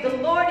kapatid, the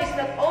Lord is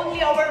not only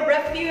our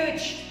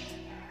refuge,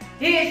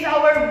 He is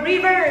our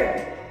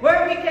river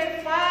where we can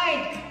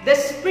find the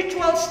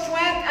spiritual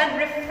strength and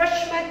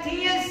refreshment.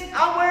 He is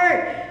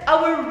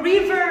our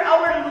river,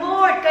 our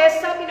Lord. Kaya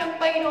sabi ng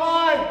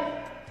Panginoon,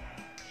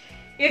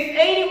 if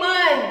any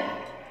man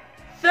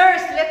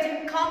thirst, let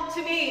him come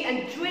to me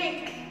and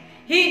drink.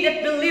 He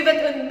that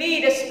believeth on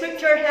me, the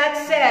scripture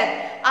hath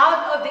said,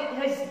 out of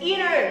his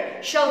inner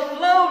shall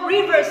flow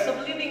rivers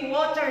of living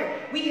water.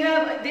 We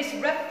have this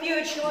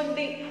refuge,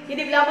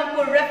 hindi lamang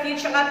po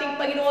refuge ang ating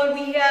Panginoon.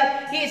 He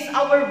is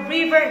our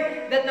river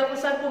that na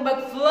kung saan po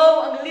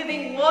mag-flow ang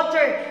living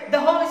water. The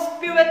Holy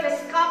Spirit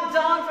has come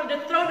down from the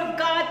throne of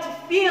God to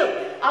fill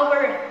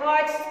our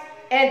hearts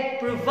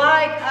and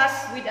provide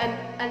us with an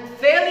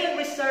unfailing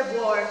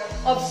reservoir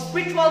of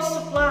spiritual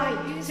supply.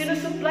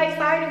 Sinusupply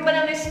tayo ng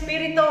banal na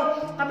Espiritu.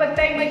 Kapag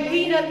tayo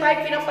mahina,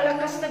 tayo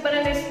pinapalakas ng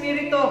banal na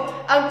Espiritu.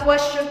 Ang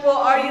question po,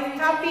 are you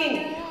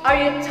tapping? Are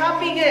you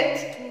tapping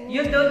it?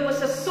 Yun doon po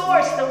sa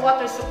source ng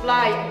water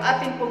supply,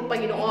 atin pong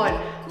Panginoon.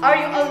 Are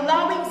you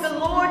allowing the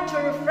Lord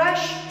to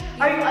refresh?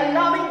 Are you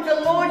allowing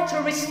the Lord to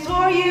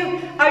restore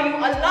you? Are you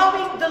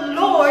allowing the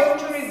Lord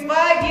to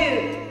revive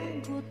you?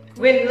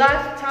 When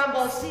life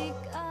tumbles,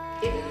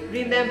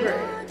 remember,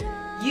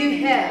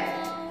 you have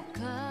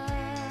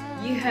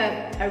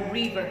a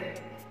river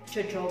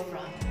to draw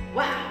from.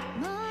 Wow!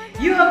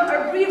 You have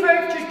a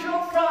river to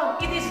draw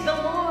from. It is the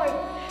Lord.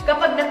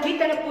 Kapag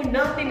nakita na po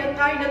natin na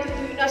tayo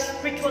natutuyo na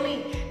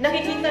spiritually,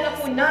 nakikita na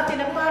po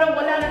natin na parang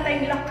wala na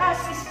tayong lakas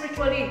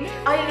spiritually,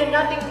 ayaw na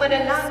nating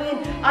manalangin,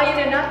 ayaw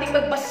na nating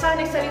magbasa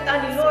ng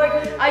salita ni Lord,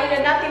 ayaw na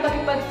nating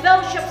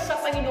makipag-fellowship sa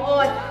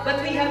Panginoon, but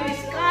we have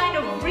this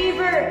kind of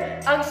river,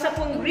 ang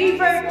sapong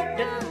river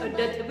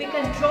that we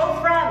can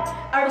draw from,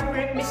 our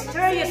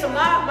mysterious,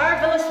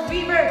 marvelous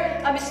river,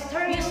 a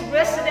mysterious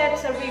resident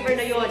sa river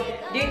na yon.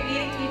 It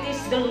is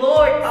the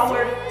Lord,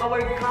 our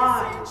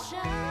God.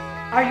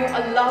 Are you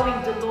allowing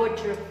the Lord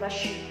to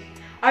refresh you?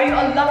 Are you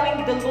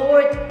allowing the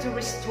Lord to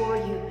restore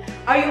you?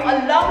 Are you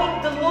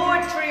allowing the Lord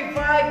to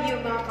revive you,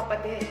 mga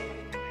kapatid?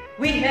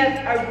 We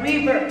have a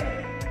river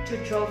to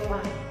draw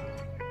from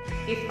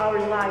if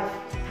our life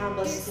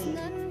tumbles in.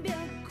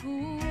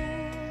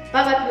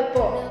 Pangatlo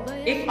po,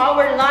 if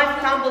our life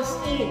tumbles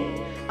in,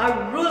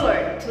 a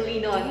ruler to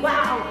lean on.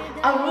 Wow!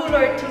 A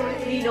ruler to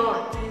lean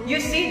on.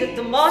 You see that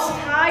the Most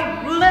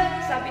High ruleth,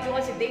 sabi doon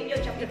sa Daniel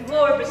chapter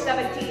 4 verse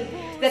 17,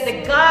 that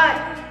the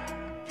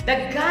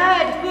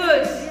God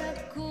whose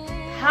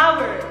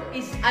power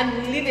is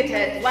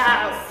unlimited.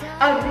 Wow!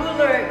 A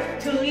ruler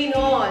to lean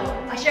on.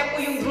 Siya po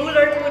yung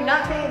ruler po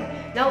natin.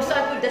 Now,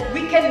 sabi po that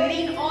we can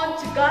lean on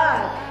to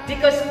God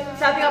because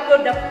sabi nga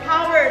po, the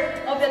power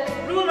of that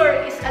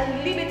ruler is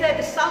unlimited.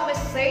 The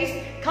psalmist says,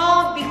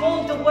 "Come,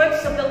 behold the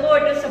works of the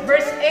Lord." That's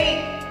verse 8.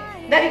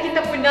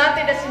 Nakikita po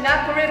natin na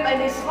Sennacherib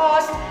and his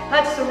host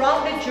had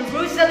surrounded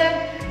Jerusalem.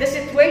 The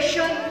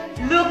situation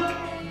looked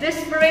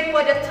desperate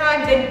for the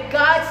time. Then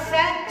God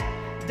sent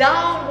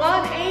down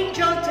one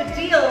angel to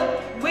deal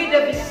with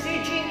the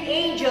besieging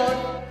angel.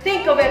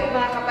 Think of it,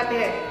 mga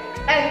kapatid.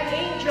 An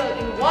angel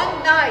in one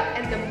night,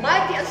 and the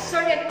mighty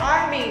Assyrian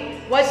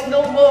army was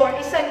no more.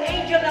 Isang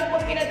angel lang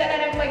po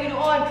pinadala ng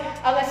Panginoon.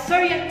 Ang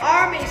Assyrian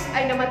armies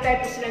ay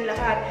namatay po silang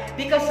lahat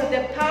because of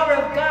the power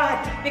of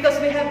God, because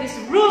we have this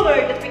ruler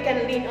that we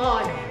can lean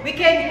on. We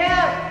can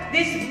have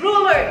this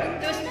ruler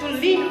to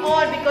lean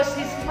on because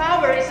His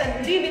power is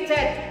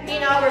unlimited in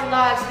our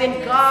lives. Then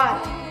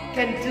God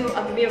can do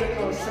a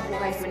miracle sa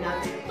buhay mo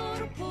natin.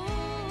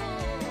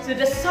 So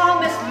the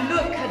psalmist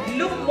had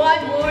looked one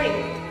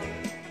morning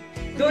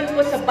doon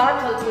po sa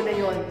battle po na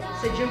yun,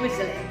 sa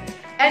Jerusalem.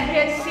 And he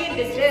had seen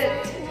the dead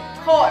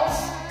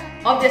corpse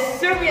of the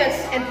Syrians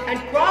and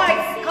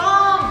cried,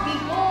 "Come,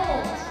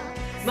 behold!"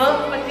 Mga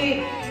kapatid,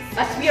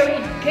 as we are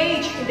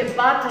engaged in the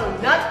battle,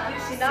 not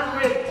with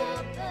Sennacherib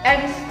and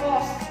his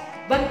host,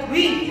 but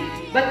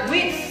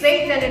with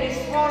Satan and his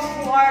host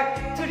who are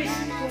to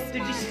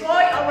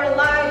destroy our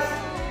lives,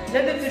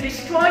 to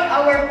destroy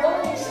our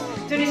homes,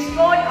 to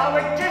destroy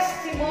our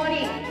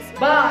testimony.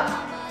 But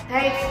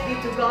thanks be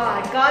to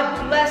God.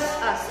 God bless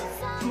us.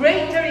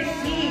 Greater is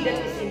He that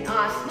is in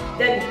us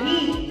than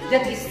he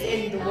that is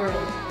in the world.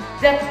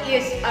 That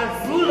is a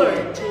ruler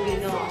to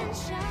lean on.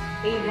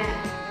 Amen.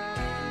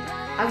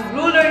 Ang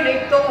ruler na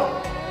ito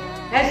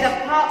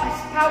his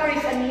power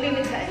is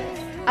unlimited.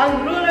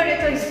 Ang ruler na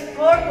ito, his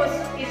purpose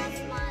is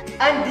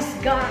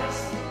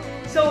undisguised.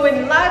 So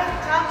when life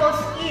tumbles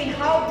in,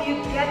 how do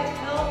you get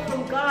help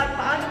from God?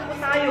 Paano po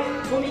tayo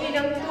humingi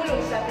ng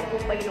tulong sa ating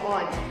pong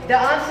Panginoon? The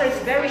answer is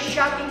very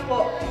shocking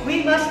po.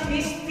 We must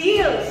be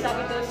still,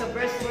 sabi ito sa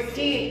verse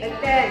 14 and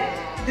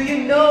 10. Do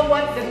you know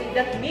what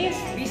that means?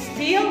 Be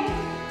still?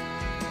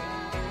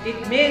 It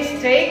means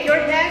take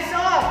your hands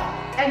off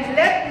and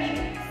let me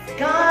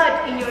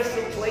God in your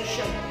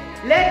situation.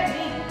 Let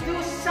me do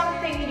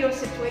something in your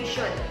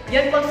situation.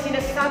 Yan po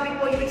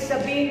sinasabi po, ibig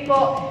sabihin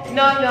po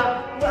na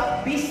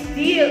be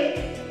still.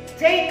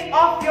 Take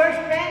off your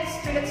hands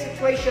to that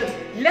situation.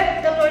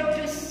 Let the Lord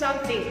do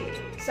something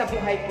sa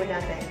buhay po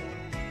natin.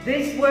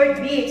 This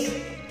word means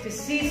to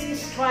cease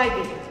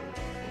striving,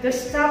 to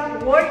stop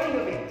working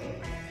of it,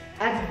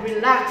 and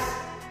relax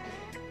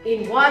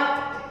in what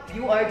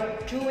you are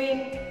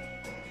doing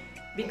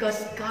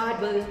because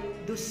God will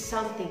do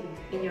something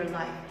in your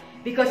life.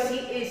 Because He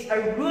is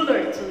a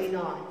ruler to lean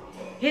on.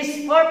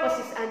 His purpose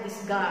is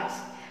undisguised.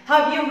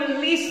 Have you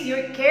released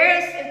your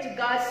cares into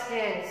God's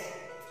hands?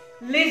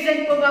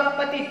 Listen po mga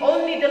kapatid,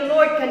 only the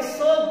Lord can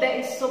solve the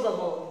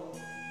insolvable.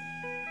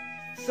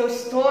 So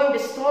the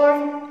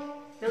storm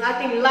ng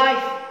ating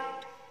life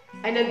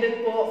ay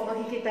nandun po,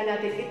 makikita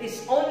natin, it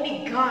is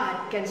only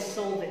God can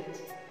solve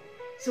it.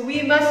 So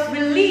we must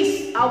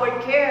release our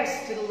cares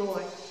to the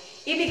Lord.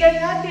 Ibigay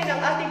natin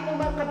ang ating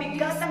mga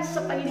kabigatan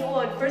sa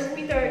Panginoon. 1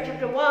 Peter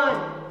chapter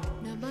 1,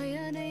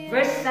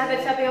 Verse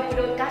 7, sabi nga po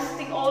doon,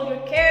 casting all your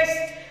cares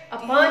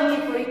upon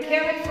Him, for He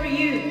careth for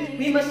you.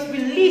 We must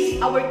release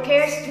our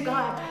cares to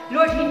God.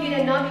 Lord, hindi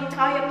na namin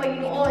kaya,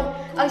 Panginoon,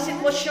 ang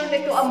sitwasyon na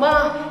ito, Ama.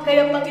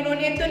 Kaya, Panginoon,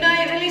 ito na,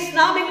 i-release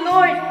namin,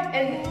 Lord.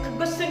 And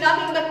gusto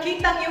namin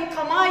makita yung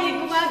kamay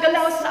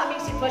gumagalaw sa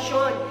aming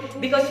sitwasyon.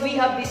 Because we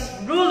have this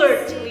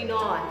ruler to lean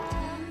on.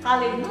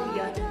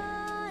 Hallelujah.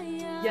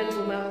 Yan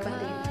po, mga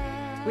kapatid.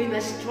 We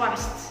must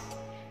trust.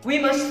 We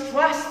must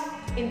trust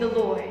in the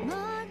Lord.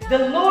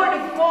 The Lord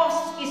of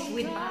hosts is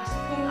with us.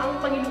 Kung ang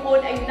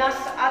Panginoon ay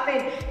nasa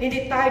atin,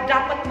 hindi tayo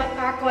dapat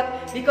matakot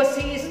because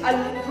He is a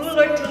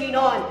ruler to lean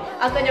on.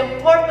 Ang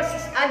kanyang purpose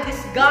is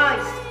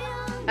undisguised.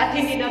 At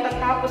hindi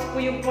natatapos po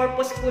yung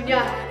purpose po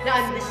niya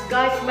na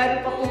undisguised.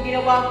 Mayroon pa pong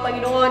ginawa ang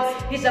Panginoon.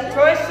 He's a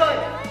person,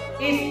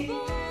 is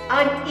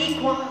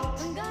unequaled.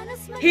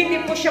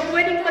 Hindi po siya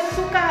pwedeng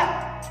masukat.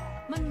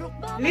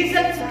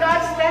 Listen to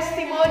God's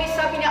testimony.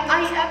 Sabi niya,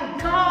 I am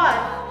God.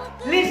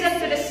 Listen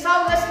to the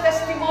psalmist's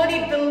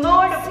testimony. The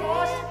Lord of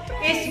hosts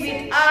is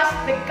with us.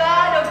 The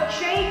God of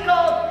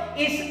Jacob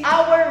is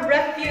our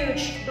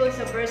refuge. Doon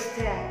sa verse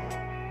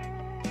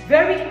 10.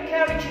 Very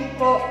encouraging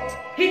po.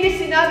 Hindi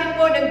sinabi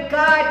po ng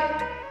God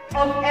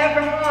of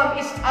Abraham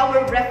is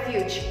our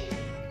refuge.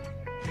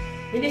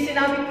 Hindi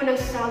sinabi po ng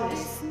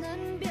psalmist.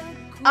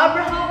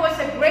 Abraham was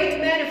a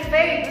great man of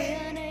faith.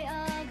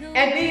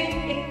 And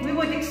we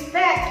would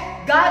expect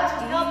God to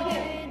help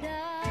him.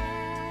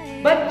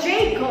 But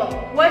Jacob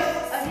was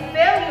a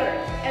failure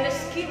and a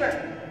schemer.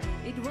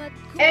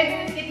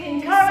 And it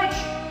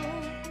encouraged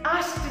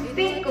us to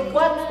think of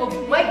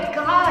my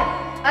God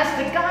as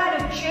the God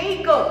of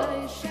Jacob.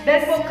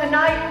 Then po,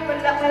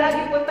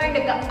 palagi po tayo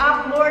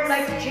nag-act more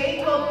like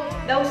Jacob.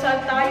 Daw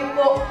saan tayo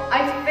po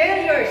ay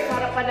failure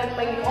sa harapan ng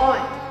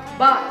Panginoon.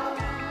 But,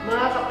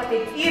 mga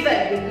kapatid, even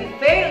when we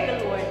fail the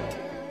Lord,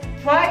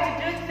 try to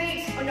do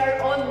things on our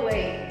own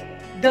way,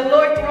 the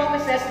Lord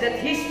promises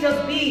that He still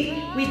be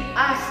with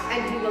us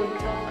and He will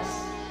help us.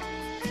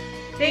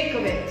 Think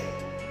of it.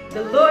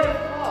 The Lord of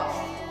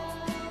hosts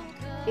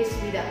is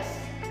with us.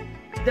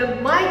 The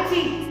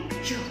mighty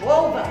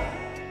Jehovah.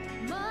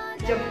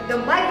 The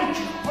mighty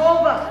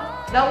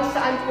Jehovah. Na kung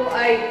saan po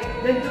ay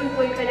nandun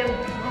po yung kanyang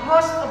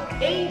host of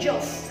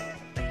angels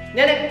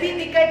na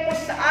nagbibigay po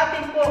sa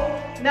atin po,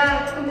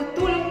 na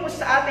tumutulong po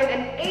sa atin.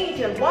 An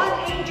angel, one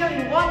angel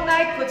in one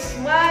night could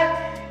smile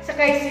sa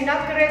kay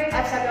Sennacherib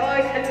at sabi,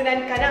 oy,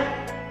 talunan ka na.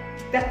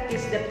 That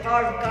is the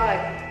power of God.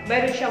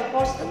 Mayroon siyang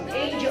host of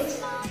angels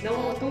na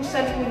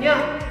umutusan po niya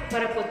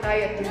para po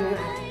tayo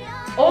tulungan.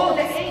 All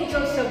the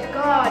angels of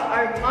God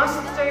are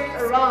mustered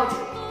around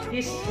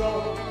His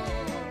throne.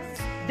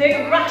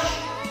 They rush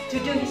to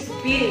do His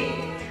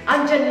bidding.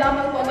 Andyan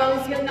lamang po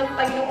ang anghel ng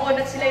Panginoon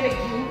at sila'y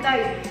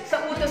naghihintay. Sa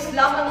utos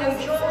lamang ng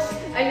Diyos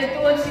ay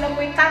natuon sila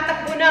po'y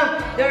tatakbo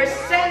na. They are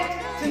sent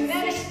to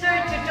minister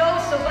to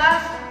those of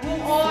us who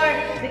are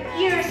the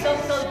heirs of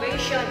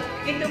salvation.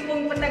 Ito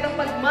pong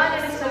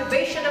patagapagmana ng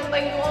salvation ng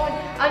Panginoon.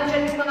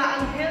 Andyan yung mga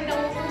anghel na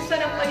utusan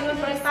ng Panginoon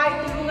para tayo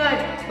tulungan.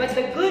 But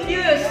the good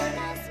news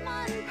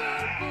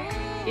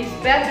is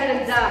better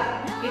than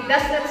that. It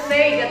does not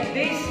say that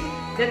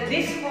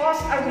these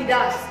hosts are with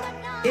us.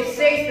 It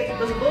says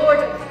that the Lord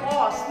of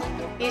hosts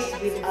is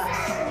with us.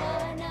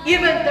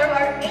 Even there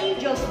are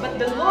angels, but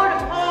the Lord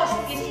of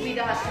hosts is with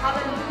us.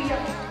 Hallelujah.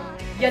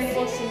 Yan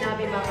po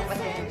sinabi, mga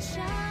kapatid.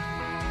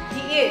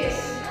 He is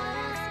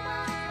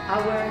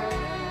our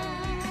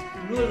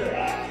ruler.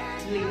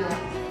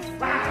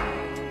 Wow!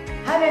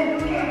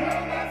 Hallelujah!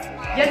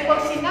 Yan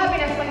po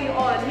sinabi ng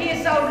Panginoon. He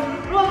is our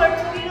ruler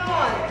to lean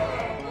on.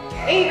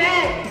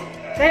 Amen!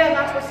 Kaya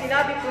nga po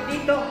sinabi ko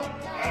dito,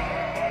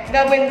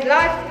 that when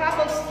life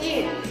comes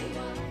in,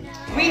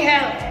 we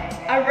have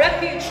a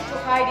refuge to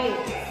hide in.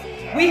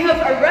 We have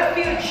a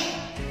refuge,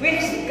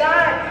 which is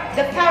God,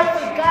 the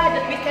powerful God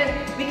that we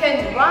can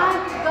run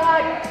to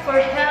God for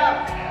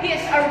help. He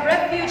is a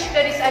refuge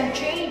that is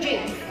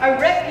unchanging, a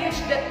refuge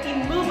that is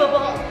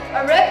immovable,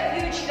 a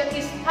refuge that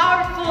is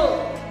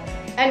powerful.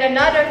 And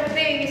another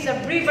thing is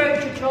a river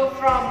to draw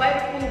from.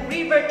 Mayroon pong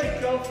river to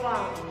draw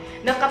from.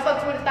 Na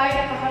kapag po tayo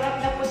nakaharap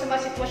na po sa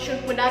mga sitwasyon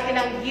po natin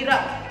ang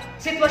hirap,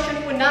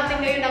 sitwasyon po natin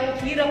ngayon ang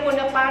hirap po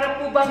na para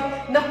po bang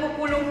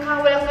nakukulong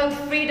ka, wala kang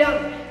freedom.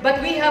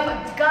 But we have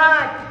a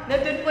God na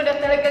doon po na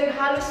talagang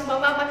halos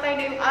mamamatay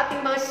na yung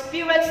ating mga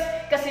spirits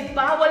kasi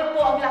bawal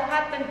po ang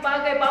lahat ng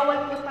bagay,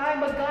 bawal po tayo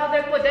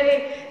mag-gather po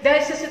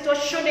dahil sa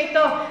sitwasyon na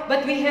ito.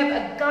 But we have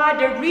a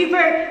God, a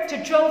river to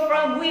draw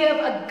from. We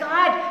have a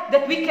God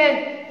that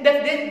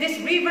this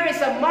river is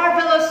a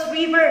marvelous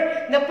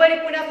river na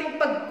pwede po natin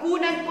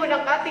pagkunan po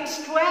ng ating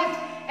strength.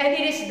 And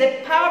it is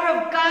the power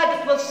of God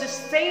that will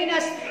sustain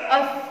us,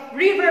 a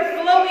river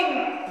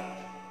flowing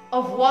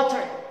of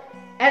water.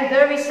 And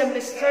there is a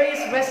mysterious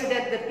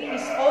resident that it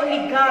is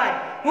only God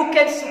who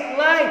can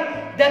supply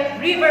that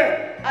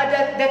river,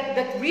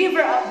 that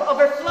river,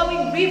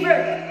 overflowing river.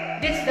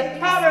 It's the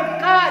power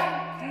of God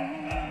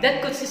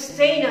that could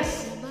sustain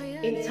us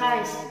in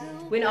times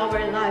when our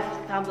life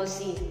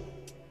tumbles in.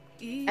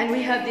 And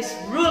we have this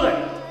ruler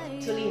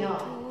to lean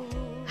on.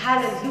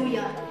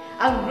 Hallelujah!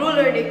 Ang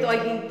ruler nito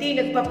ay hindi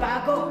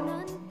nagbabago.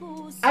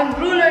 Ang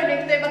ruler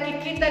nito ay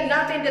makikita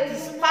natin that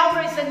His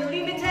power is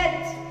unlimited.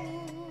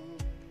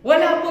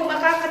 Wala pong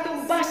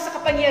makakatumbas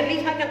sa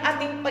kapangyarihan ng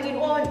ating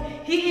Panginoon.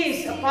 He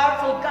is a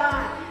powerful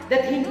God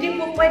that hindi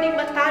po pwedeng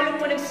matalo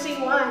po ng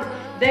sinuman.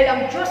 Dahil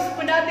ang Diyos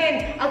po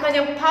natin, ang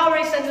kanyang power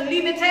is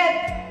unlimited.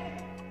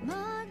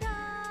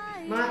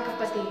 Mga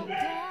kapatid,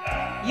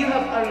 you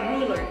have a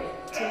ruler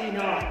to lean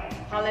on.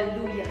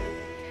 Hallelujah.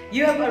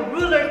 You have a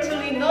ruler to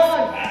lean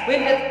on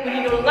when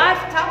your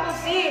life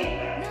tumbles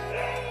in.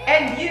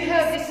 And you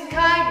have this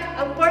kind,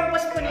 ang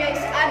purpose po niya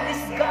is add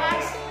this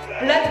God's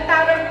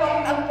lantaran po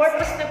ang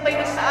purpose ng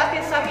Panginoon sa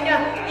atin. Sabi niya,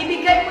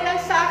 ibigay mo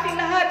lang sa akin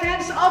lahat.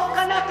 Hands off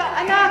ka na,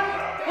 anak.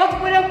 Huwag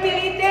mo lang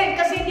pilitin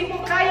kasi hindi mo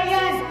kaya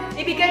yan.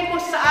 Ibigay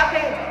mo sa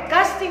akin.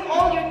 Casting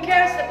all your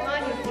cares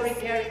upon Him, for He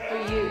cares for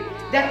you.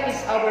 That is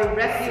our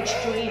refuge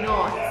to lean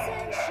on.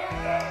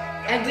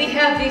 And we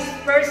have this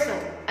person,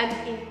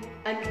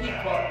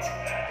 unequaled.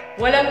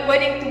 Walang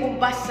pwedeng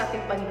tumumbas sa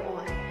ating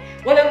Panginoon.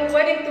 Walang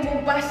pwedeng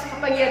tumumbas sa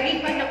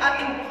kapangyarihan ng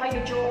ating buhay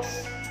na Diyos.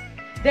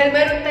 Dahil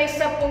meron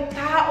tayong 10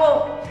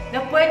 tao na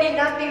pwede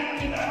natin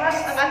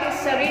i-trust ang ating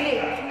sarili.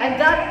 And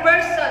that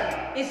person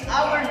is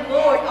our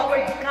Lord,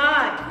 our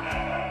God.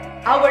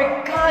 Our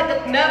God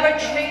that never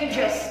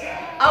changes.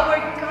 Our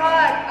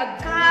God, a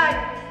God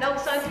na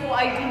saan po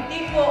ay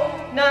hindi po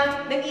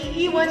na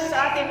nag-iiwan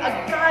sa atin. A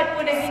God po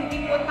na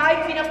hindi po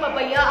tayo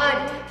pinapabayaan.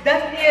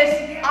 That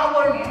is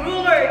our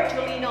ruler to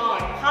lean on.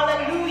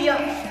 Hallelujah!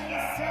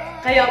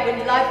 Kaya when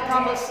life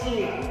tumbles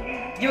in,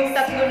 yung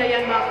tatlo na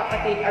yan mga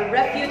kapatid, a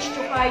refuge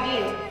to hide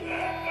in.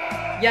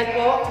 Yan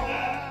po,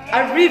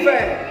 a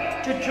river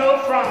to draw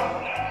from,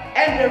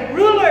 and a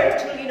ruler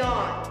to lean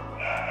on.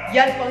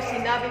 Yan po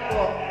sinabi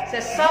ko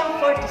sa Psalm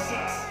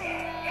 46.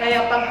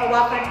 Kaya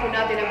panghawakan po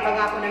natin ang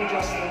pangako ng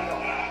Diyos nito.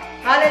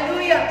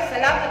 Hallelujah!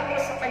 Salamat po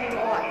sa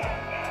Panginoon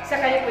sa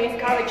kanyang po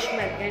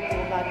encouragement ngayon po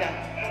umaga.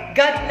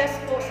 God bless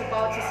po sa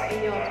bawat isa sa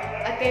inyo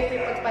at kayo po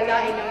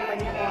pagpalain ng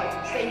Panginoon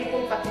sa inyo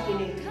pong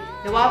pakikinig.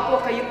 Nawa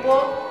po kayo po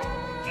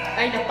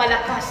ay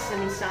napalakas sa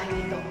mensahe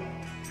nito.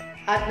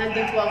 At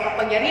nandun po ang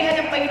kapangyarihan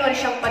ng Panginoon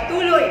siyang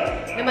patuloy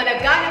na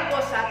managanap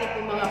po sa ating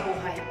pong mga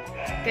buhay.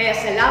 Kaya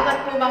salamat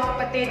po mga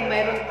kapatid,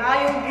 mayroon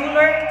tayong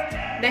ruler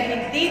na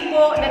hindi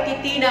po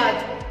natitinag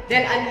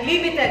dahil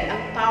unlimited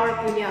ang power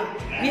po niya.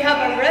 We have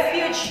a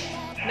refuge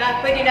na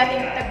pwede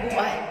nating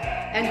taguan.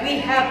 And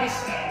we have these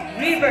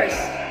rivers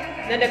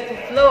na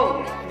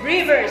nagpo-flow,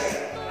 rivers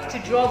to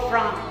draw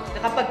from.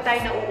 Na kapag tayo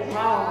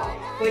nauuhaw,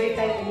 pwede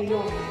tayo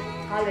uminom.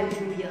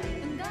 Hallelujah!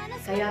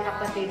 Kaya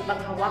kapatid,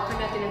 paghawakan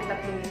natin ang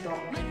tatlong ito.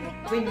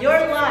 When your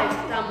life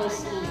tumbles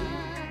in,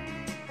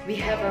 we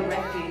have a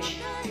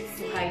refuge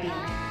to hide in.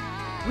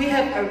 We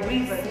have a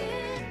river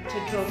to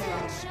draw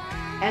from.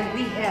 And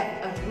we have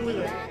a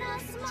ruler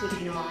to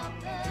lean on.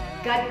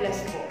 God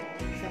bless po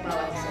sa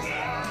bawat isa sa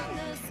atin.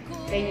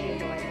 Thank you,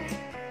 Lord.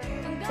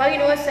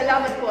 Panginoon,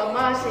 salamat po,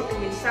 Ama, sa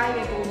itong mensahe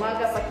ng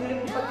umaga. Patuloy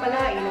po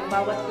pagpalain ang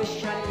bawat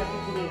Kristiyano na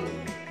nakikinig.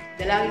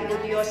 Dalangin po,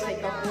 Diyos, na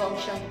ikaw po ang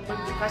siyang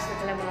pagbukas ng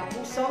kanilang mga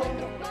puso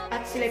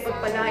at sila'y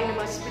pagpalain ng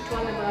mga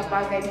spiritual na mga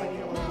bagay,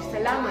 Panginoon.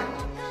 Salamat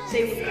sa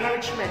iyong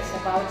encouragement sa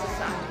bawat isa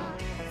sa amin.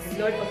 And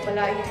Lord,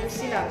 pagpalain niyo po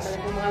sila sa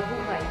mga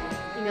buhay.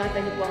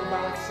 Ingatan niyo po ang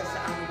bawat isa sa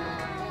amin.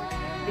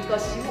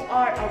 Because you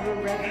are our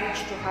refuge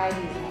to hide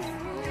in.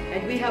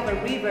 And we have a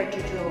river to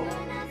draw.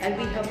 And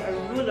we have a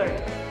ruler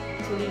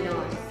to lean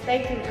on.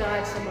 Thank you,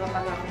 God, sa mga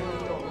pangako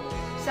nito.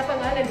 Sa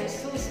pangalan ni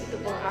Jesus, ito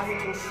po ang aming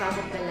pong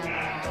samot na lang.